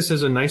looking at this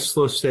as a nice,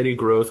 slow, steady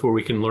growth where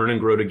we can learn and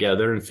grow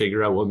together and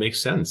figure out what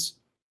makes sense.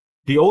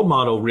 The old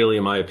model, really,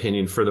 in my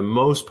opinion, for the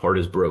most part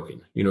is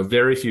broken.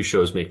 Very few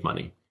shows make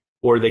money,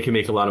 or they can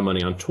make a lot of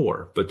money on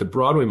tour. But the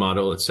Broadway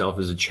model itself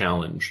is a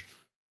challenge.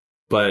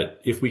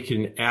 But if we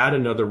can add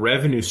another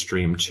revenue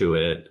stream to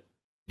it,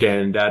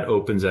 then that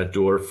opens that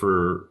door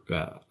for,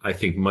 I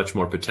think, much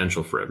more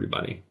potential for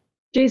everybody.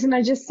 Jason,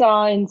 I just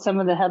saw in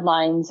some of the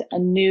headlines a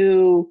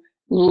new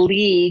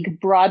league,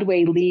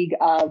 Broadway League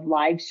of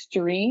live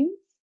streams.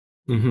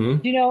 Hmm.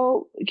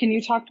 Can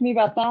you talk to me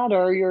about that,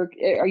 or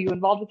are you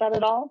involved with that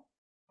at all?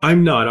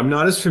 I'm not. I'm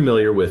not as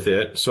familiar with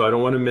it, so I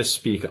don't want to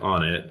misspeak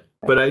on it.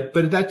 But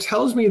that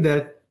tells me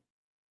that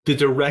the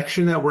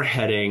direction that we're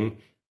heading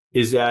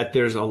is that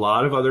there's a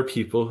lot of other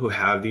people who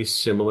have these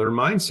similar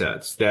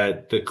mindsets,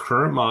 that the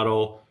current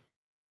model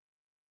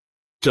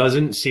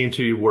doesn't seem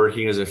to be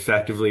working as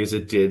effectively as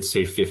it did,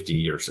 say, 50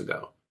 years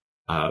ago.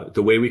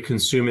 The way we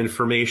consume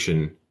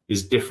information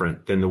is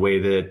different than the way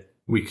that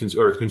we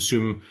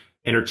consume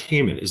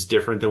entertainment is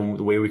different than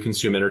the way we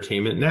consume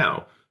entertainment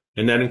now.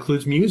 And that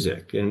includes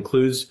music. It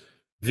includes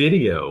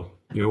video.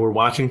 We're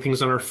watching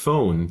things on our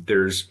phone.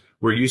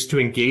 We're used to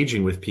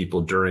engaging with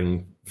people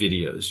during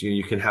videos.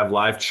 You can have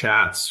live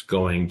chats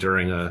going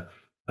during a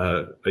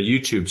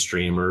YouTube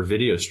stream or a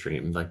video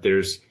stream. Like,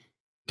 there's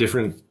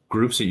different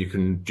groups that you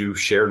can do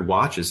shared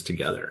watches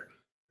together.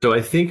 So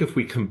I think if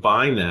we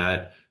combine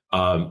that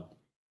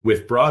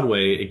with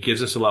Broadway, it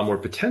gives us a lot more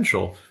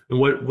potential. And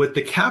what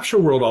the capture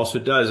world also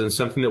does, and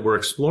something that we're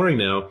exploring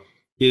now,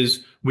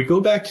 is we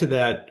go back to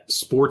that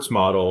sports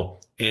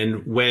model.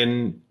 And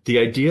when the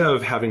idea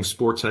of having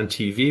sports on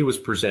TV was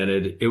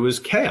presented, it was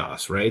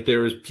chaos, right?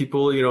 There was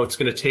people, it's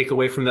going to take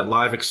away from that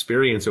live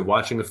experience of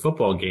watching a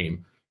football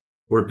game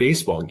or a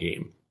baseball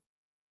game.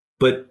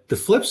 But the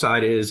flip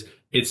side is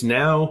it's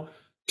now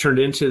turned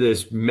into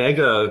this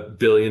mega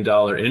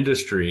billion-dollar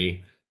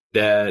industry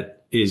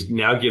that is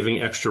now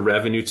giving extra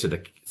revenue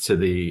to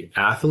the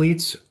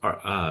athletes,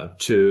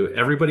 to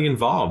everybody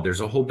involved.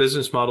 There's a whole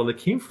business model that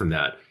came from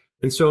that.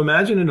 And so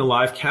imagine in a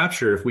live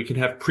capture, if we can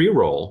have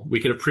pre-roll, we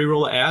can have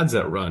pre-roll ads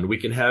that run. We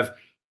can have,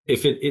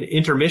 if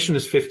intermission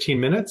is 15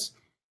 minutes,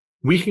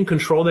 we can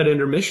control that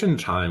intermission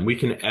time. We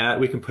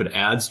can put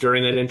ads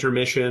during that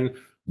intermission.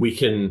 We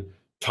can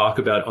talk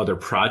about other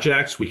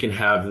projects. We can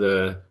have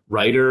the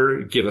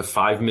writer give a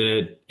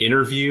 5-minute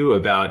interview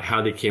about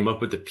how they came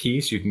up with the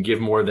piece. You can give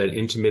more of that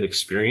intimate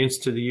experience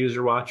to the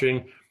user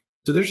watching.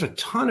 So there's a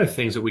ton of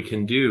things that we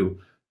can do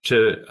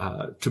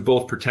to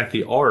both protect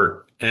the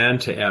art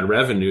and to add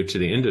revenue to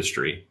the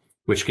industry,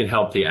 which can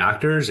help the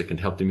actors, it can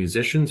help the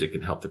musicians, it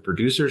can help the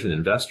producers and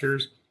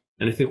investors.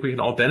 And I think we can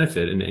all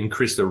benefit and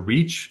increase the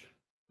reach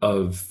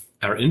of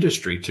our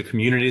industry to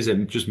communities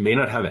that just may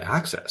not have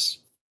access.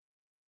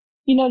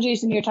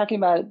 Jason, you're talking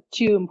about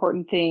two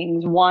important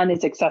things. One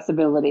is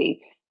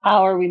accessibility.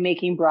 How are we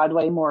making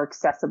Broadway more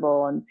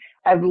accessible? And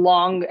I've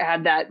long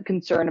had that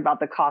concern about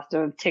the cost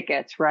of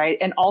tickets, right?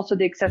 And also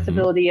the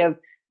accessibility of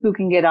who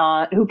can get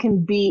on, who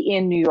can be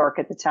in New York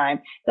at the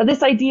time. Now,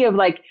 this idea of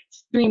like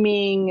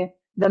streaming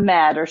the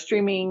Met or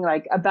streaming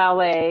like a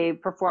ballet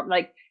perform,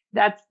 like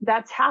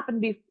that's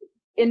happened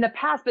in the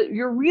past, but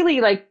you're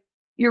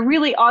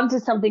really onto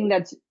something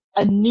that's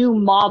a new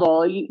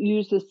model. You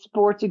use the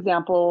sports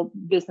example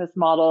business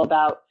model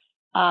about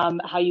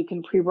how you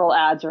can pre-roll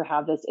ads or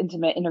have this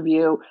intimate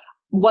interview.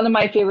 One of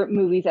my favorite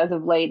movies as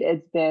of late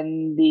has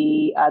been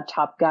the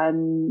Top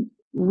Gun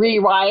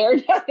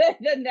Rewired,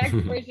 the next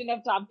version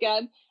of Top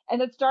Gun.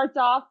 And it starts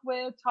off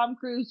with Tom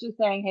Cruise just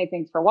saying, "Hey,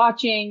 thanks for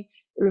watching."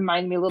 It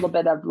reminded me a little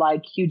bit of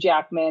like Hugh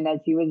Jackman as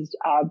he was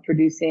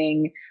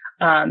producing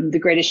The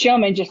Greatest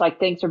Showman, just like,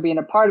 thanks for being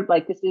a part of,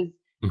 like, this is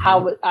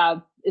how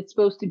it's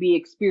supposed to be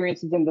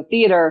experiences in the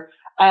theater.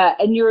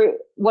 And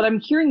what I'm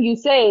hearing you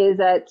say is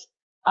that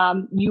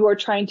you are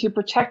trying to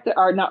protect the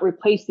art, not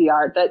replace the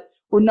art, that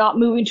we're not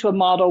moving to a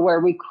model where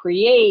we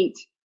create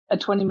a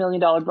 $20 million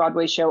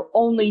Broadway show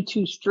only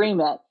to stream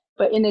it.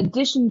 But in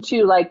addition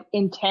to, like,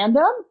 in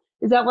tandem,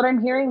 is that what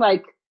I'm hearing?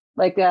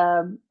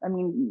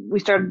 We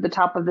started at the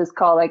top of this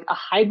call, like a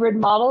hybrid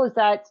model. Is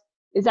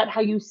that how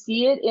you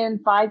see it in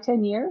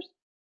 5-10 years?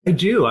 I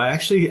do.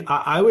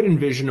 I would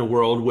envision a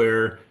world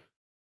where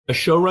a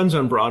show runs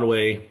on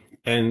Broadway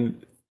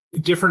and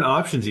different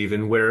options,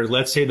 even where,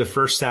 let's say, the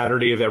first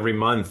Saturday of every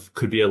month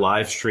could be a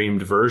live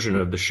streamed version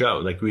of the show.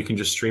 Like, we can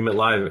just stream it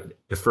live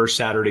the first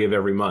Saturday of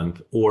every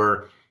month,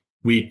 or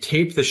we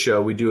tape the show,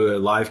 we do a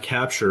live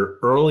capture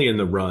early in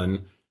the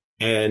run,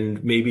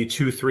 and maybe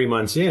 2-3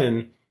 months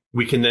in,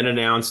 we can then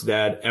announce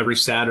that every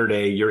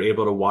Saturday you're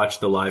able to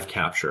watch the live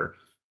capture.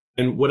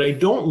 And what I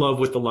don't love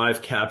with the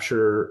live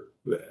capture,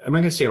 I'm not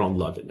going to say I don't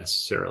love it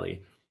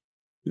necessarily.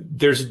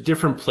 There's a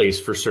different place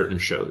for certain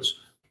shows.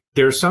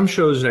 There are some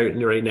shows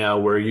right now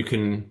where you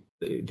can,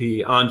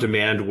 the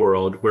on-demand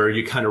world, where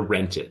you kind of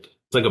rent it.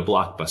 It's like a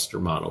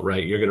Blockbuster model,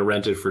 right? You're going to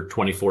rent it for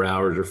 24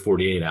 hours or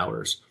 48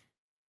 hours.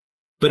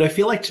 But I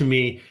feel like, to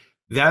me,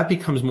 that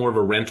becomes more of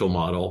a rental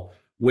model,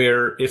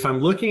 where if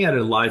I'm looking at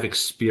a live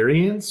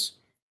experience,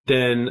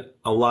 then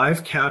a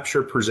live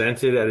capture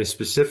presented at a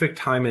specific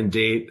time and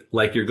date,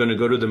 like you're going to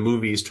go to the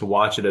movies to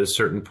watch it at a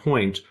certain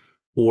point,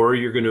 or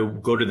you're going to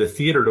go to the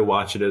theater to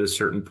watch it at a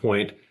certain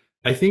point,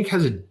 I think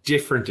has a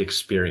different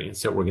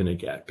experience that we're going to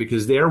get,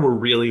 because there we're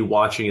really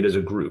watching it as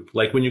a group.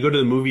 Like, when you go to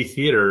the movie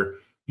theater,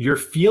 you're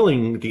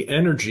feeling the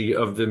energy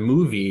of the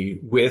movie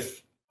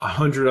with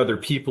 100 other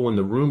people in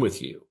the room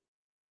with you.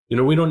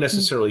 We don't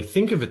necessarily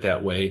think of it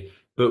that way,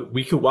 but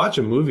we could watch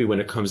a movie when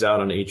it comes out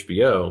on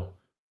HBO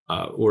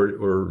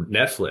or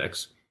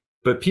Netflix,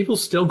 but people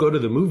still go to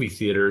the movie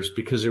theaters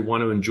because they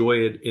want to enjoy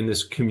it in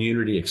this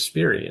community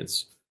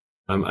experience.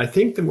 I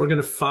think that we're going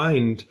to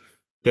find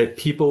that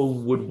people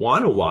would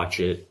want to watch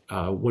it,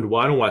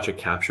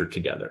 captured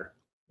together.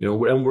 And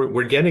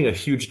we're getting a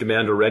huge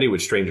demand already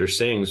with Stranger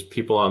Things.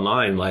 People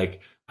online, like,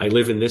 I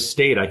live in this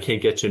state, I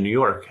can't get to New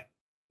York.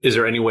 Is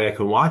there any way I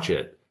can watch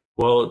it?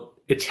 Well,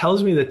 it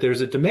tells me that there's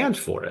a demand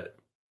for it.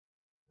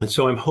 And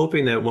so I'm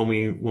hoping that when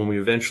we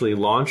eventually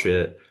launch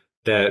it,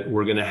 that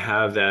we're going to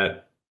have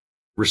that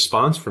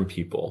response from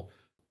people.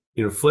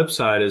 Flip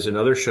Side is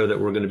another show that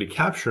we're going to be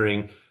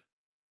capturing.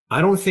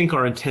 I don't think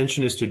our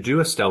intention is to do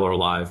a Stellar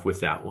Live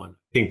with that one.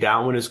 I think that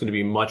one is going to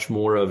be much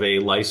more of a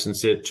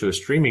license it to a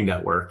streaming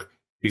network,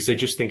 because I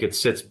just think it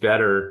sits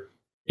better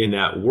in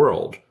that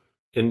world.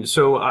 And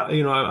so,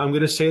 I'm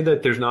going to say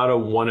that there's not a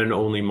one and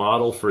only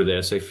model for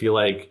this. I feel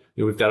like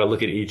we've got to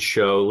look at each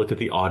show, look at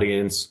the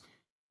audience.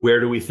 Where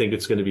do we think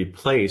it's going to be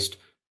placed?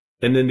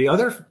 And then the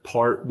other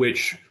part,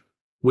 which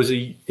was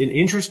an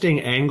interesting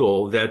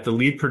angle that the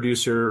lead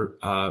producer,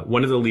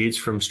 one of the leads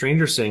from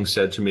Stranger Things,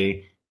 said to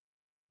me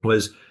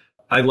was,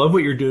 I love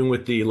what you're doing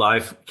with the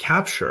live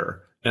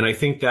capture. And I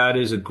think that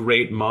is a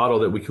great model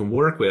that we can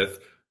work with.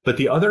 But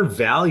the other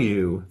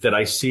value that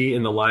I see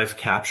in the live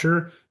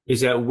capture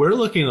is that we're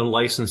looking to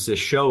license this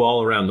show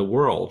all around the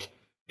world.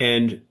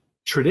 And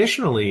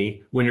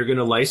traditionally, when you're going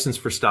to license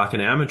for stock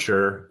and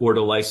amateur, or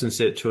to license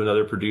it to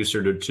another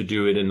producer to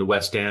do it in the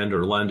West End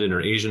or London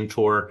or Asian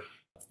tour,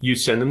 you'd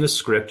send them the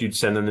script, you'd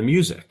send them the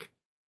music.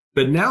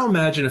 But now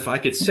imagine if I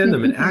could send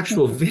them an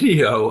actual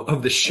video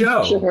of the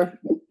show. Sure.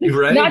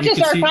 Right? Not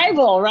just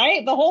archival,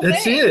 right? The whole thing.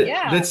 That's it.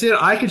 Yeah. That's it.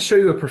 I could show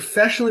you a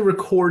professionally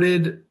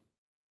recorded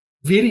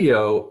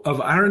video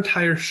of our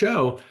entire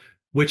show,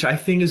 which I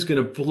think is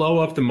going to blow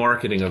up the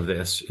marketing of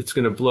this. It's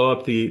going to blow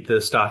up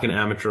the stock and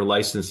amateur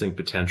licensing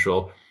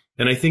potential.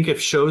 And I think if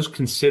shows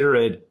consider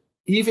it,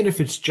 even if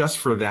it's just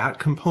for that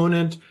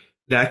component,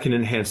 that can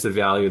enhance the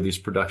value of these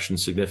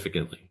productions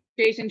significantly.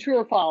 Jason, true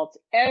or false?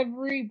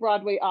 Every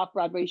Broadway,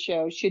 off-Broadway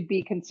show should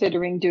be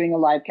considering doing a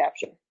live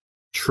capture.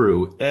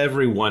 True.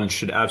 Everyone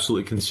should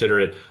absolutely consider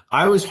it.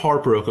 I was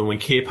heartbroken when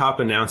K-pop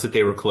announced that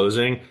they were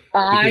closing.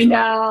 I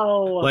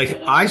know.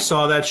 I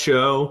saw that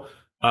show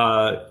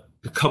a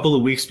couple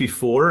of weeks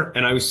before,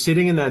 and I was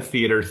sitting in that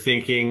theater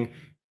thinking,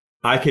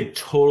 I could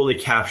totally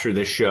capture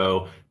this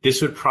show.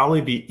 This would probably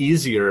be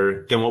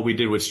easier than what we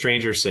did with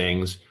Stranger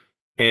Things.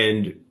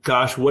 And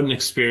gosh, what an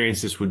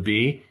experience this would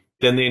be.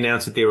 Then they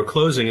announced that they were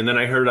closing. And then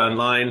I heard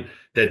online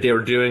that they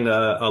were doing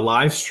a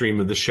live stream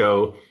of the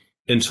show,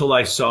 until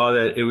I saw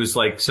that it was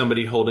like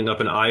somebody holding up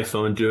an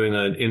iPhone doing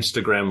an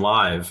Instagram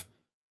live.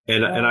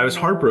 And I was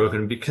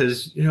heartbroken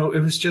because,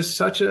 it was just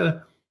such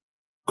a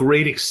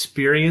great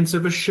experience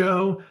of a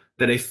show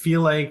that I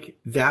feel like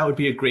that would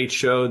be a great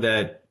show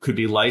that could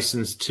be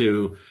licensed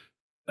to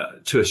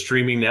a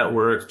streaming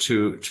network,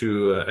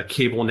 to a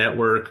cable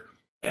network.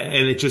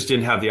 And it just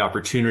didn't have the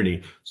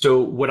opportunity.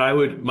 So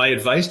my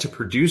advice to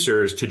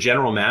producers, to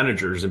general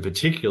managers in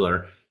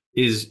particular,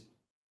 is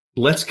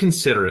let's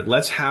consider it.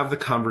 Let's have the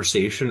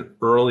conversation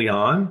early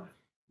on.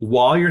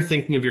 While you're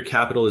thinking of your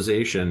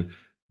capitalization,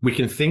 we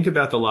can think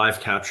about the live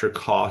capture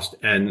cost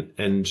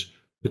and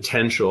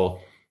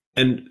potential.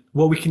 And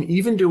what we can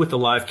even do with the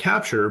live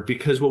capture,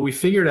 because what we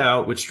figured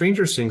out with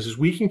Stranger Things is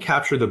we can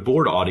capture the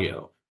board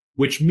audio,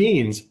 which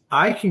means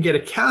I can get a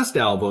cast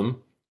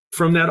album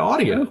from that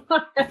audio.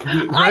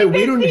 I've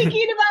been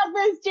thinking about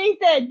this,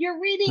 Jason. You're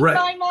reading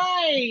my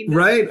mind.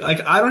 Right? Like,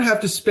 I don't have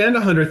to spend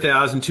 $100,000,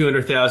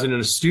 $200,000 in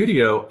a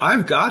studio.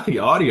 I've got the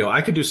audio.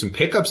 I could do some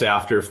pickups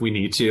after if we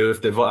need to,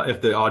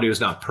 if the audio is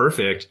not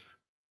perfect.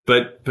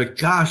 But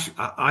gosh,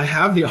 I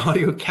have the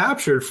audio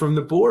captured from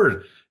the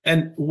board.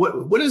 And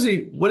what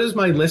does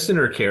my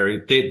listener care?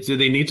 Do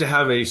they need to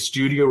have a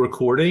studio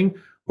recording,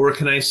 or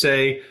can I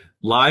say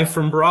live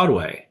from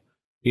Broadway?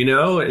 They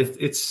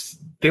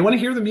want to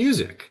hear the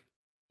music.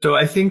 So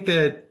I think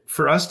that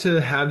for us to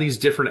have these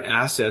different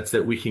assets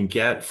that we can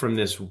get from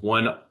this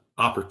one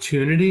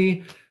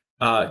opportunity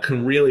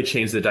can really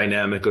change the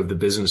dynamic of the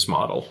business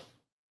model.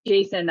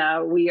 Jason,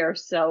 we are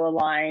so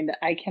aligned.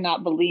 I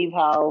cannot believe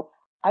how,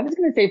 I was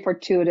going to say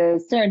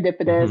fortuitous,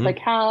 serendipitous,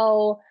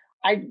 how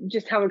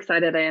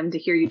excited I am to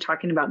hear you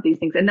talking about these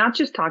things, and not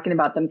just talking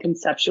about them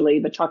conceptually,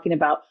 but talking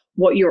about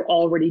what you're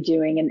already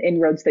doing and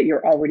inroads that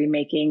you're already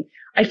making.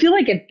 I feel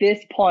like at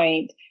this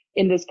point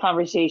in this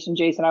conversation,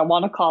 Jason, I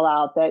want to call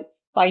out that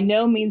by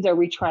no means are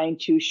we trying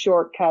to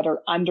shortcut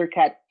or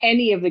undercut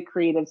any of the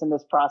creatives in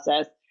this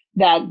process,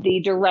 that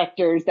the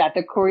directors, that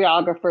the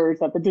choreographers,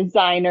 that the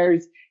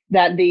designers,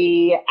 that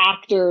the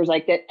actors,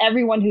 that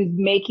everyone who's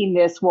making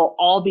this will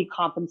all be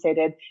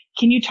compensated.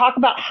 Can you talk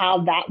about how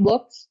that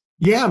looks?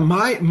 Yeah,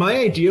 my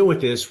idea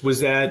with this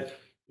was that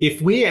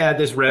if we add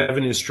this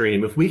revenue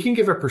stream, if we can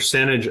give a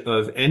percentage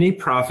of any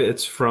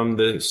profits from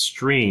the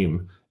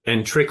stream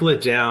and trickle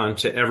it down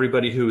to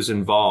everybody who's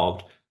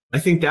involved, I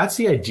think that's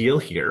the ideal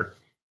here,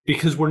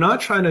 because we're not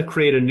trying to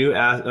create a new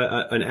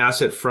an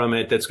asset from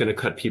it that's going to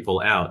cut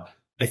people out.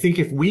 I think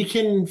if we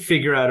can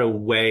figure out a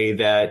way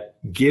that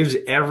gives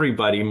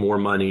everybody more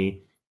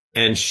money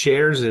and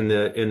shares in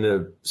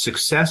the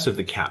success of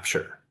the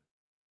capture,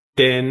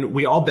 then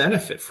we all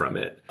benefit from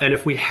it. And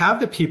if we have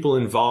the people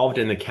involved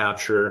in the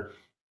capture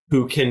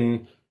who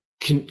can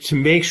to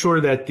make sure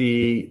that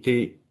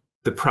the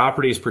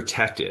property is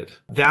protected,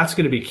 that's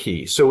going to be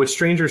key. So with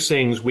Stranger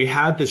Things, we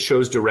had the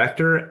show's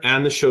director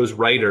and the show's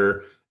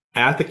writer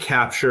at the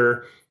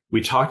capture.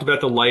 We talked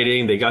about the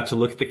lighting. They got to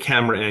look at the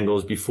camera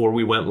angles before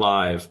we went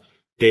live.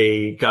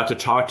 They got to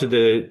talk to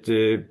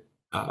the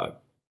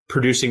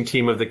producing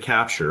team of the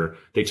capture.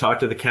 They talked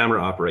to the camera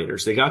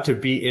operators. They got to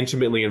be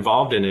intimately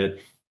involved in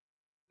it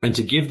and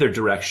to give their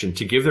direction,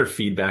 to give their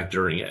feedback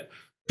during it.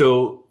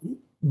 So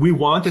we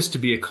want this to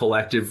be a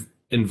collective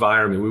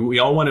environment. We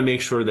all want to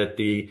make sure that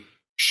the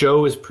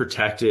show is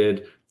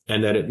protected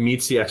and that it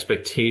meets the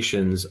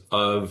expectations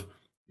of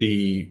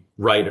the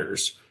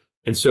writers.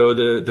 And so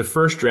the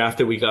first draft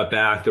that we got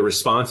back, the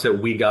response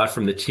that we got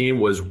from the team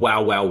was,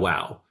 wow, wow,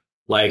 wow.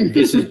 Like,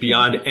 this is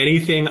beyond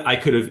anything I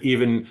could have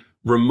even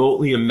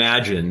remotely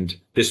imagined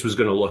this was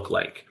going to look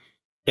like.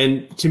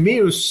 And to me,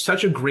 it was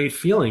such a great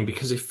feeling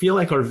because I feel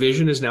like our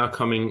vision is now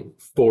coming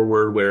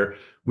forward where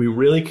we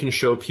really can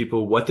show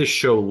people what this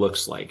show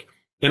looks like.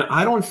 And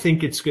I don't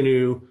think it's going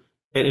to,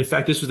 and in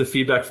fact, this was the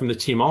feedback from the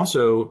team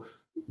also,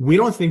 we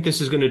don't think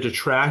this is going to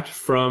detract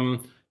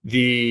from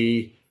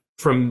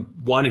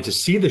wanting to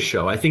see the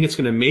show. I think it's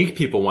going to make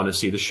people want to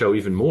see the show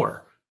even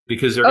more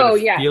because they're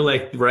going to feel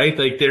like, right?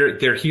 Like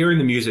they're hearing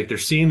the music, they're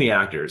seeing the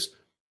actors,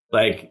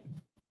 like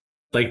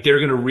they're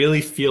going to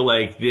really feel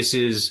like this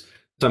is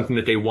something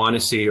that they want to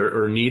see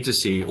or need to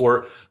see,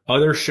 or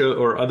other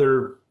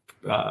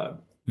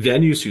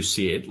venues who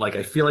see it. Like,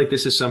 I feel like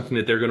this is something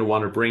that they're going to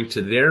want to bring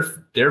to their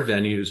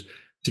venues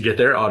to get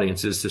their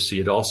audiences to see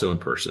it also in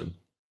person.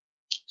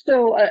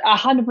 So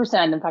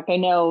 100%. In fact, I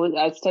know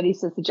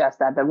studies to suggest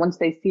that once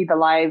they see the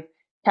live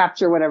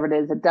capture, whatever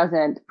it is, it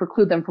doesn't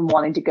preclude them from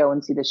wanting to go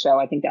and see the show.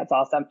 I think that's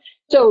awesome.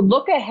 So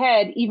look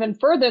ahead even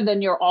further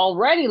than you're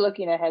already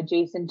looking ahead,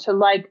 Jason, to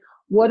like,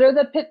 what are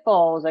the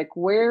pitfalls? Like,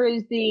 where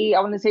is I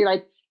want to say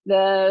like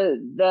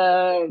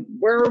where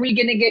are we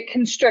going to get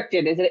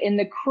constricted? Is it in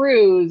the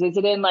crews? Is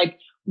it in like,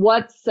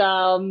 what's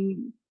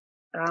the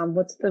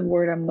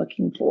word I'm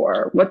looking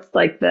for? What's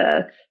like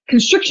the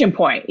constriction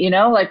point,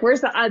 like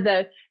where's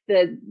the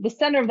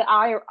center of the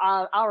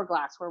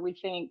hourglass where we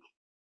think,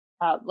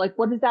 like,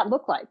 what does that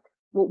look like?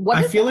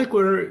 I feel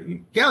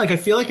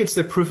like it's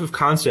the proof of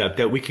concept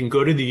that we can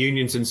go to the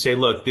unions and say,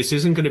 look, this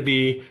isn't going to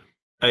be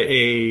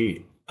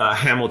a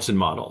Hamilton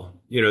model.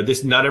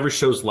 Not every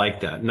show's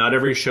like that. Not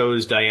every show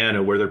is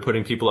Diana, where they're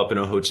putting people up in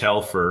a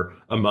hotel for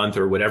a month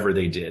or whatever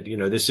they did.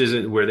 This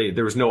isn't where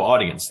there was no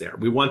audience there.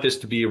 We want this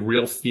to be a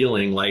real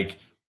feeling like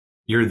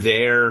you're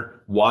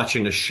there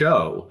watching a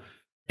show.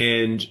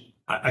 And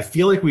I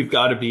feel like we've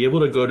got to be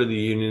able to go to the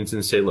unions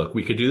and say, look,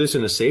 we could do this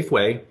in a safe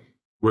way.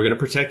 We're going to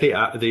protect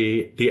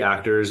the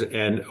actors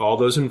and all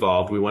those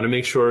involved. We want to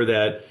make sure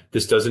that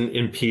this doesn't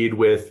impede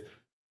with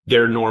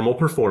their normal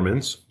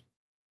performance.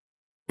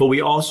 But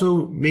we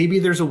also, maybe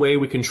there's a way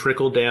we can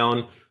trickle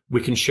down,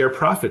 we can share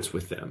profits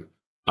with them.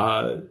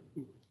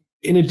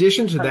 In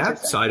addition to that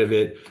 100%. Side of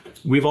it,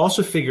 we've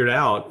also figured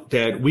out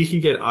that we can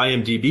get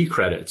IMDb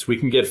credits. We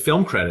can get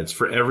film credits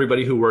for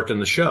everybody who worked on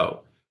the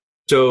show.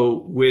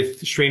 So with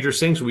Stranger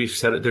Things, we've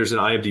said there's an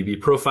IMDb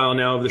profile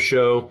now of the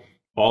show.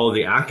 All of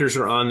the actors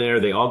are on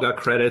there. They all got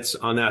credits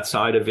on that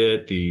side of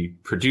it. The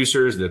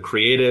producers, the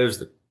creatives,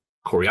 the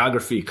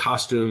choreography,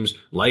 costumes,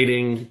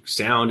 lighting,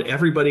 sound,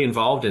 everybody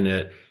involved in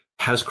it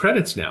has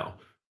credits now.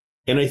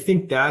 And I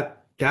think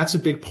that's a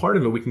big part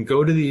of it. We can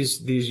go to these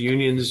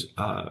unions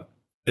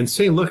and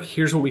say, look,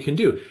 here's what we can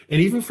do.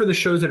 And even for the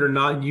shows that are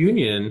not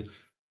union,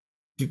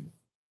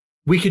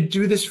 we could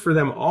do this for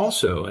them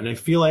also. And I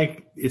feel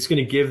like it's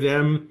going to give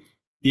them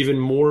even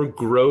more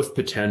growth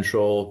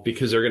potential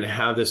because they're going to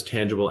have this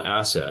tangible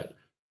asset.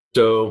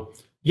 So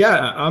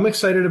yeah, I'm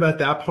excited about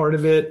that part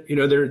of it.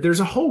 There's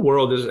a whole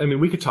world.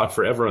 We could talk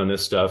forever on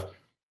this stuff.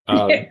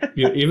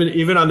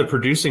 Even on the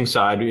producing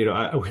side,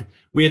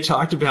 we had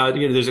talked about,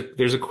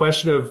 there's a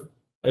question of,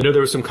 I know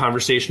there was some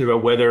conversation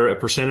about whether a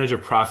percentage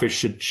of profits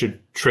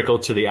should trickle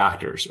to the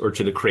actors or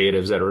to the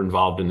creatives that are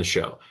involved in the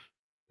show.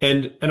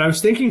 And I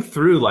was thinking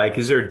through, like,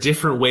 is there a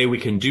different way we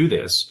can do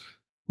this?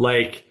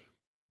 Like,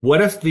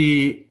 what if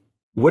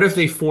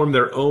they form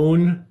their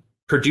own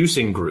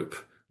producing group?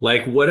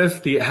 Like, what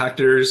if the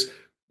actors,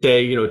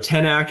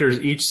 10 actors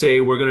each say,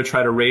 we're going to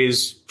try to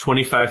raise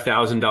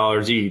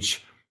 $25,000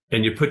 each.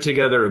 And you put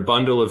together a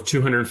bundle of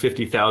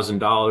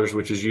 $250,000,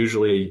 which is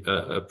usually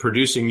a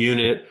producing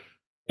unit,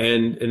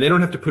 and they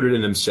don't have to put it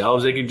in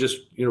themselves. They can just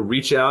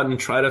reach out and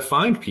try to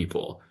find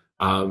people,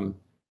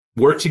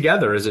 work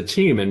together as a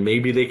team, and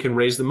maybe they can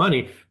raise the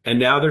money. And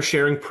now they're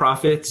sharing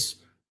profits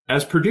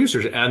as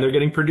producers, and they're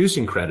getting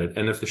producing credit.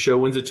 And if the show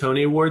wins a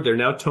Tony Award, they're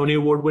now Tony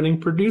Award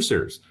winning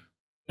producers.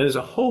 And there's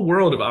a whole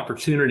world of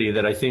opportunity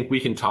that I think we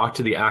can talk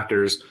to the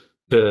actors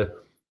to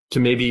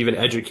maybe even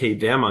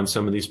educate them on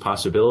some of these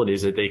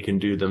possibilities that they can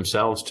do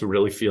themselves to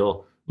really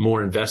feel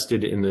more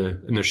invested in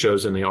the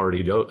shows than they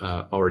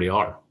already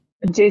are.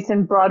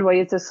 Jason, Broadway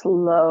is a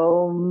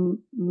slow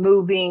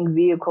moving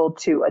vehicle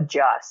to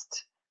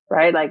adjust,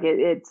 right? Like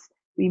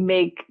we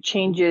make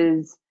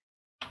changes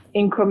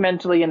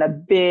incrementally in a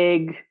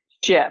big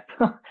ship,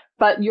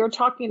 but you're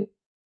talking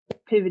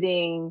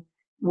pivoting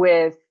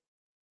with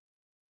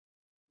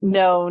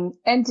known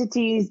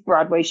entities,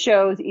 Broadway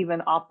shows,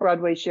 even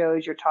off-Broadway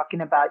shows. You're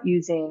talking about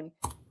using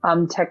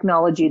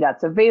technology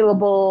that's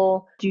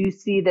available. Do you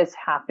see this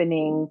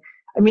happening?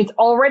 I mean, it's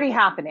already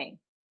happening.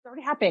 It's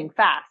already happening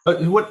fast.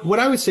 What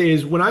I would say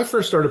is when I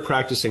first started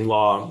practicing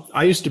law,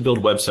 I used to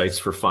build websites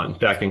for fun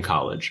back in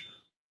college.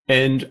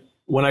 And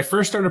when I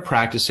first started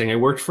practicing, I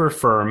worked for a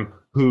firm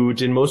who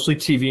did mostly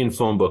TV and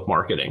phone book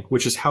marketing,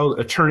 which is how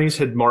attorneys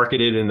had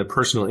marketed in the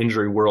personal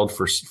injury world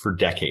for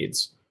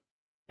decades.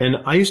 And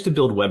I used to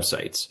build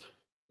websites.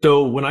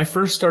 So when I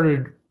first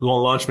started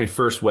launch my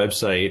first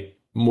website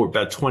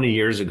about 20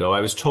 years ago,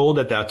 I was told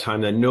at that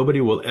time that nobody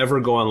will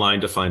ever go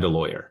online to find a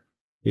lawyer.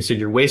 They said,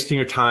 you're wasting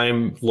your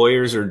time.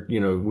 Lawyers are,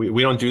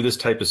 we don't do this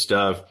type of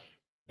stuff.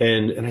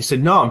 And I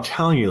said, no, I'm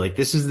telling you, like,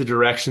 this is the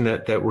direction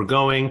that we're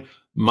going.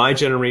 My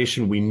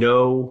generation, we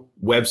know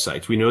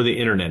websites. We know the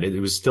internet. It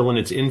was still in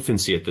its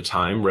infancy at the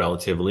time,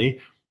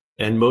 relatively.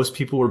 And most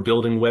people were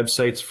building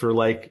websites for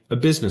like a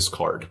business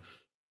card.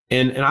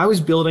 And I was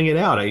building it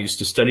out. I used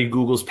to study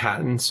Google's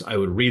patents. I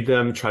would read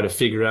them, try to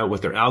figure out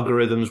what their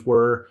algorithms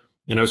were.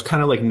 And I was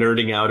kind of like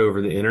nerding out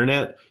over the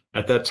internet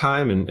at that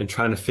time and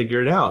trying to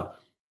figure it out.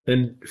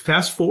 And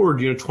fast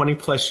forward, 20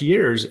 plus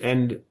years,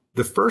 and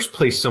the first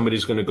place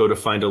somebody's going to go to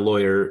find a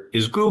lawyer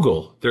is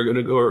Google. They're going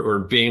to go, or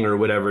Bing or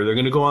whatever. They're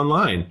going to go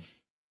online.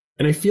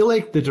 And I feel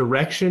like the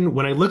direction,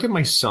 when I look at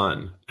my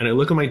son and I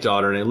look at my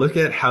daughter and I look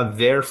at how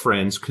their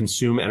friends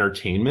consume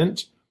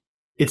entertainment,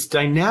 it's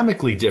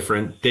dynamically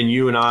different than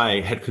you and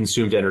I had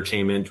consumed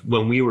entertainment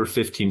when we were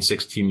 15,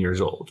 16 years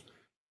old.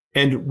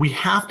 And we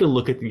have to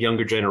look at the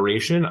younger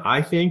generation,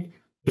 I think,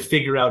 to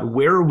figure out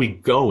where are we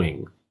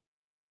going.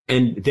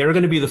 And they're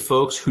going to be the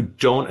folks who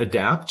don't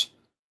adapt,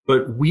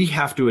 but we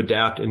have to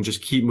adapt and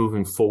just keep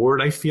moving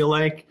forward, I feel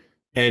like.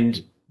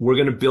 And we're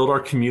going to build our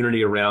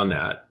community around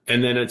that.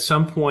 And then at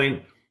some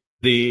point,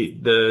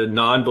 the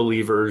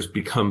non-believers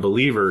become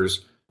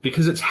believers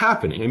because it's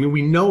happening. I mean,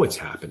 we know it's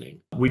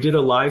happening. We did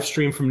a live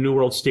stream from New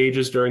World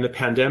Stages during the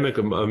pandemic,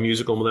 a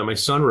musical that my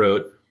son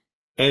wrote.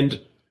 And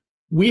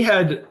we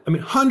had,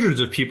 hundreds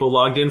of people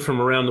logged in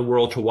from around the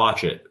world to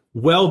watch it,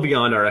 well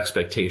beyond our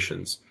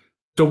expectations.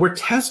 So we're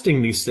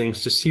testing these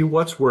things to see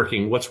what's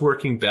working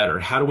better.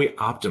 How do we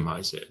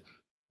optimize it?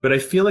 But I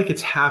feel like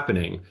it's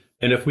happening.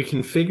 And if we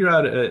can figure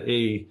out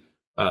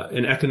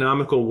an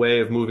economical way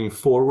of moving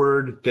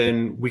forward,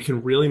 then we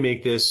can really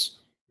make the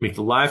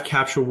live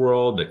capture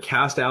world, the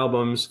cast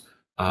albums,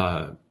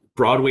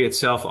 Broadway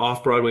itself,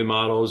 off-Broadway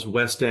models,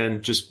 West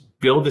End, just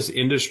build this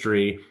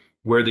industry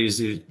where these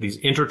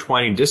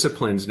intertwining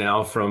disciplines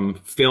now from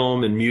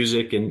film and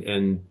music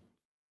and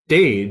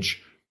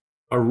stage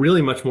are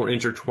really much more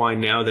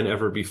intertwined now than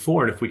ever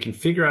before. And if we can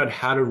figure out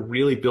how to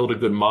really build a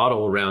good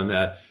model around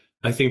that,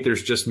 I think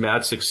there's just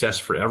mad success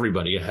for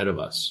everybody ahead of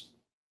us.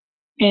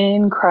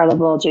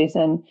 Incredible,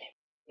 Jason.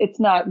 It's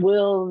not,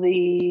 will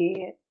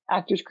the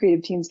actors'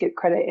 creative teams get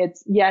credit?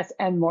 It's yes,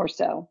 and more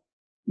so.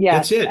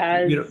 Yes, that's it.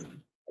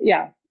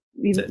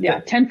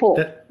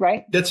 Tenfold,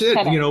 right? That's it.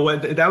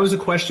 10X. That was a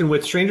question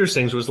with Stranger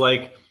Things was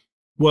like,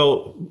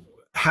 well,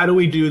 how do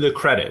we do the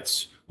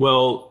credits?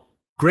 Well,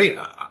 great.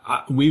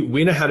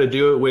 We know how to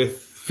do it with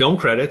film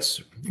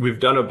credits. We've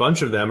done a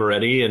bunch of them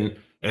already,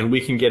 and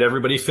we can get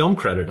everybody film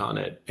credit on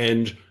it.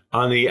 And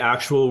on the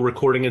actual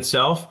recording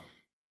itself,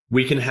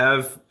 we can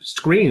have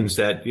screens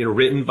that,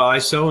 written by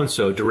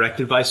so-and-so,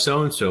 directed by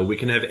so-and-so. We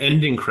can have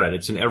ending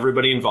credits, and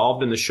everybody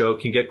involved in the show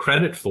can get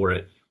credit for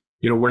it.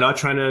 We're not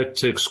trying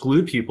to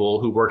exclude people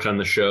who worked on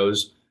the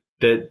shows,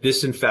 that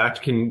this, in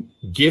fact, can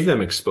give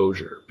them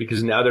exposure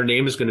because now their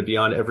name is going to be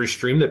on every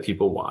stream that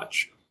people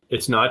watch.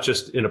 It's not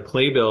just in a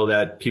playbill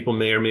that people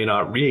may or may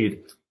not read,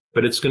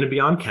 but it's going to be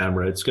on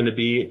camera. It's going to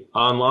be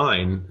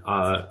online,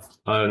 on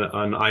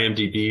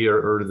IMDb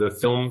or the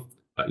film,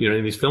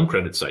 in these film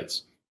credit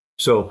sites.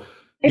 So,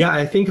 yeah,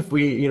 I think if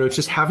we, it's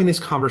just having these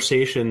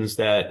conversations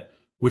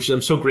which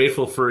I'm so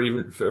grateful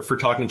for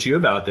talking to you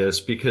about this,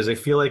 because I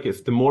feel like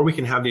if the more we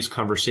can have these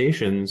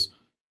conversations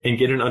and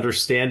get an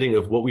understanding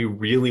of what we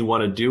really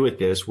want to do with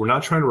this, we're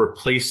not trying to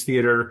replace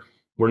theater.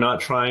 We're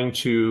not trying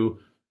to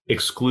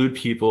exclude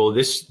people.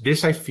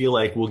 This I feel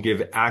like will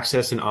give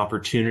access and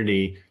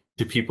opportunity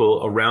to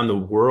people around the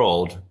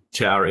world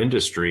to our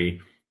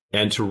industry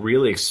and to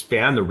really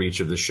expand the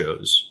reach of the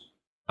shows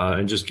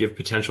and just give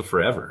potential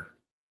forever.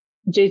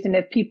 Jason,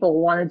 if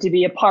people wanted to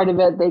be a part of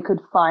it, they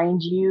could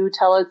find you.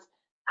 Tell us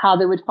how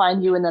they would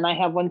find you. And then I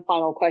have one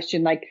final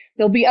question. Like,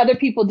 there'll be other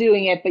people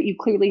doing it, but you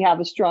clearly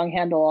have a strong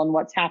handle on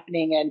what's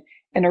happening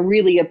and are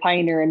really a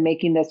pioneer in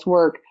making this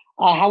work.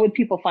 How would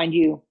people find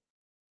you?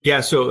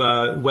 Yeah, so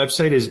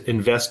website is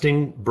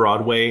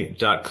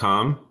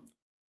investingbroadway.com.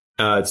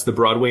 It's the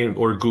Broadway,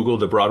 or Google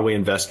the Broadway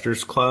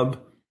Investors Club.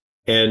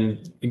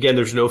 And again,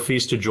 there's no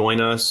fees to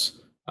join us.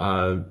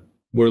 We're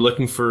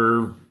looking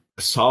for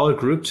a solid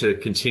group to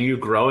continue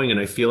growing. And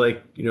I feel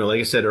like, like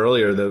I said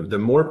earlier, the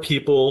more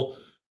people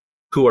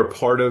who are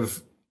part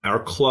of our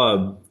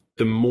club,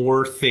 the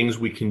more things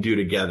we can do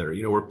together.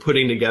 We're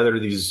putting together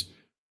these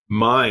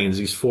minds,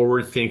 these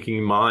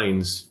forward-thinking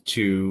minds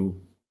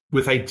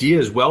with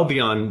ideas well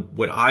beyond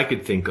what I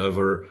could think of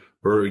or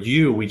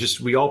you.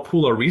 We all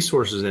pool our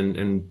resources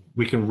and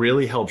we can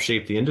really help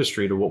shape the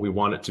industry to what we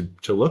want it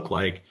to look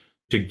like,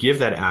 to give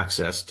that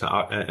access to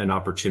and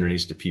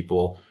opportunities to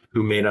people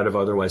who may not have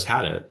otherwise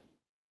had it.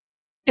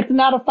 It's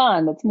not a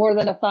fund. It's more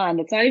than a fund.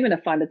 It's not even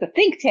a fund. It's a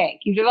think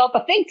tank. You develop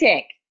a think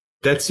tank.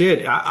 That's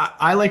it.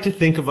 I like to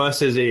think of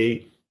us as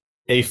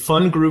a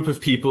fun group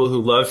of people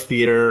who love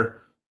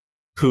theater,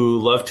 who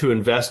love to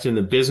invest in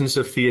the business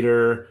of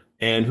theater,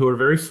 and who are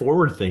very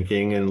forward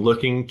thinking and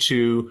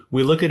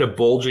we look at a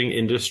bulging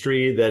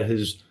industry that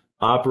has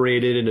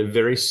operated in a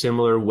very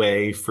similar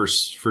way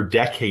for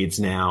decades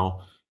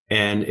now.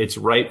 And it's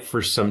ripe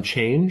for some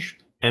change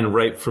and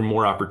ripe for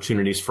more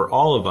opportunities for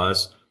all of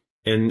us.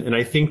 And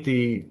I think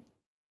the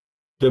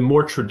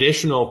more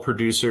traditional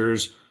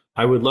producers,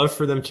 I would love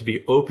for them to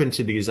be open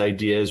to these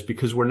ideas,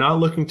 because we're not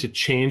looking to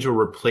change or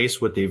replace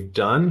what they've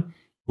done.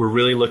 We're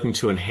really looking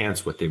to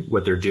enhance what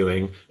they're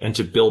doing and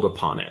to build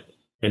upon it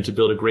and to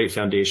build a great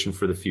foundation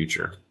for the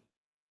future.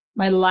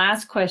 My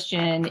last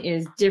question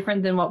is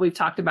different than what we've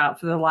talked about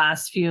for the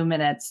last few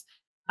minutes.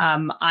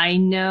 I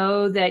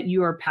know that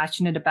you are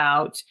passionate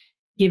about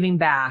giving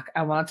back.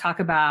 I want to talk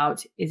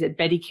about, is it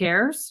Betty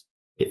Cares?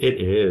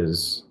 It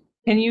is.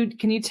 Can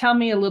you tell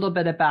me a little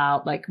bit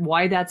about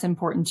why that's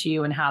important to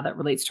you and how that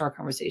relates to our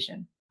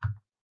conversation?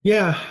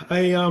 Yeah,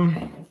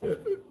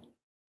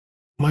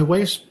 my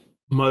wife's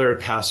mother had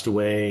passed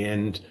away,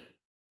 and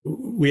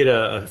we had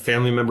a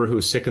family member who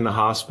was sick in the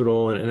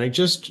hospital, and I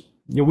just,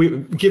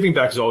 giving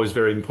back is always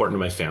very important to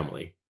my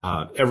family.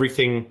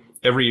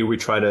 Every year we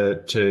try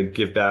to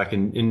give back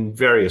in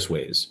various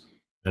ways.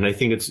 And I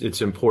think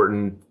it's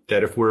important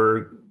that if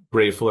we're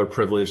grateful or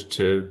privileged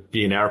to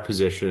be in our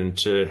position,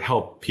 to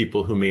help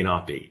people who may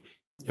not be.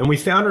 And we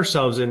found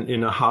ourselves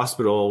in a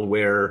hospital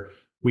where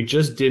we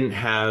just didn't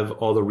have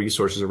all the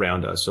resources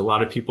around us. A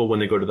lot of people, when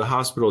they go to the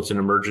hospital, it's an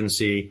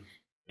emergency.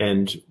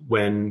 And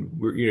when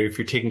if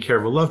you're taking care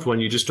of a loved one,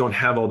 you just don't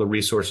have all the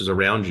resources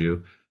around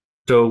you.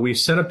 So we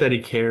set up Betty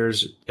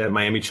Cares at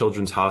Miami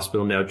Children's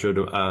Hospital.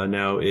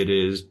 Now it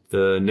is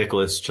the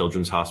Nicholas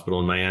Children's Hospital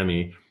in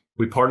Miami.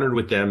 We partnered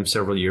with them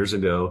several years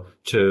ago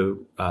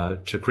to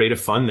create a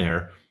fund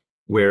there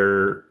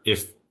where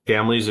if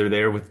families are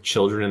there with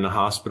children in the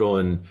hospital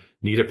and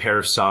need a pair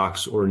of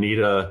socks or need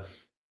a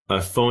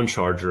phone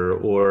charger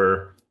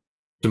or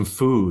some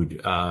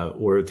food,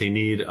 or they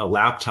need a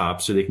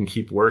laptop so they can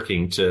keep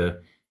working,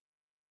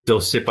 they'll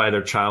sit by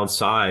their child's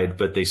side,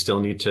 but they still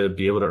need to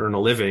be able to earn a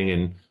living.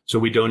 And so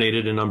we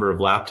donated a number of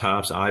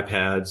laptops,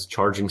 iPads,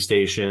 charging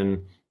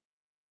station,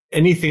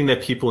 anything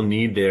that people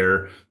need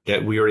there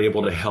that we were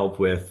able to help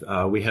with.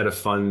 We had a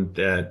fund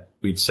that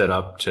we'd set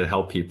up to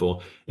help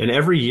people. And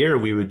every year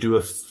we would do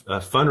a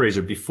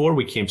fundraiser. Before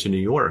we came to New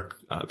York,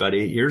 about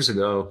 8 years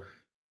ago,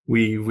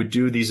 we would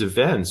do these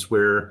events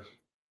where a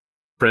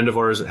friend of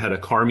ours had a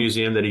car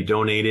museum that he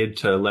donated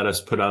to let us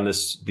put on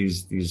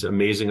these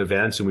amazing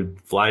events. And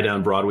we'd fly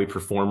down Broadway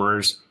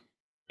performers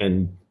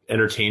and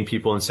entertain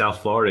people in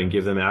South Florida and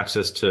give them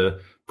access to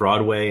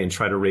Broadway and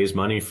try to raise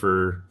money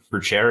for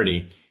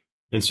charity.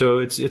 And so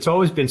it's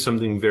always been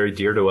something very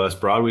dear to us.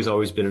 Broadway's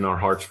always been in our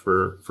hearts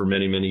for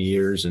many, many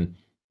years, and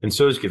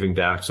so is giving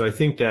back. So I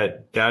think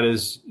that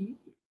is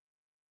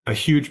a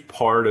huge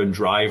part and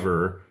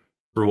driver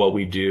for what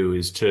we do,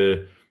 is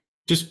to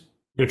just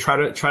try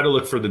to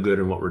look for the good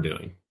in what we're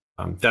doing.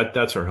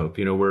 That's our hope.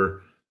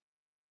 We're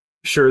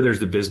sure there's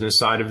the business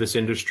side of this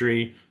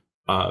industry,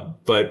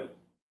 but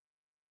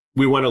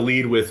we want to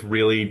lead with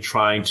really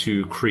trying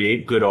to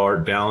create good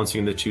art,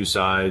 balancing the two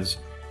sides,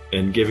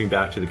 and giving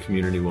back to the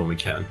community when we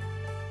can.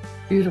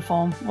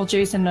 Beautiful. Well,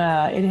 Jason,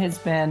 it has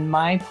been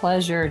my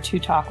pleasure to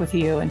talk with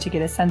you and to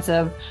get a sense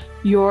of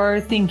your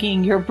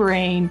thinking, your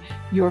brain,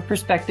 your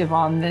perspective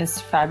on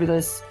this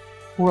fabulous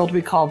world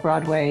we call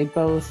Broadway,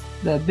 both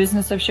the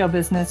business of show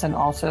business and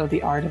also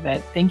the art of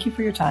it. Thank you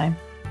for your time.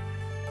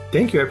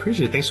 Thank you. I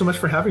appreciate it. Thanks so much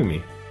for having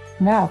me.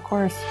 Yeah, of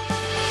course.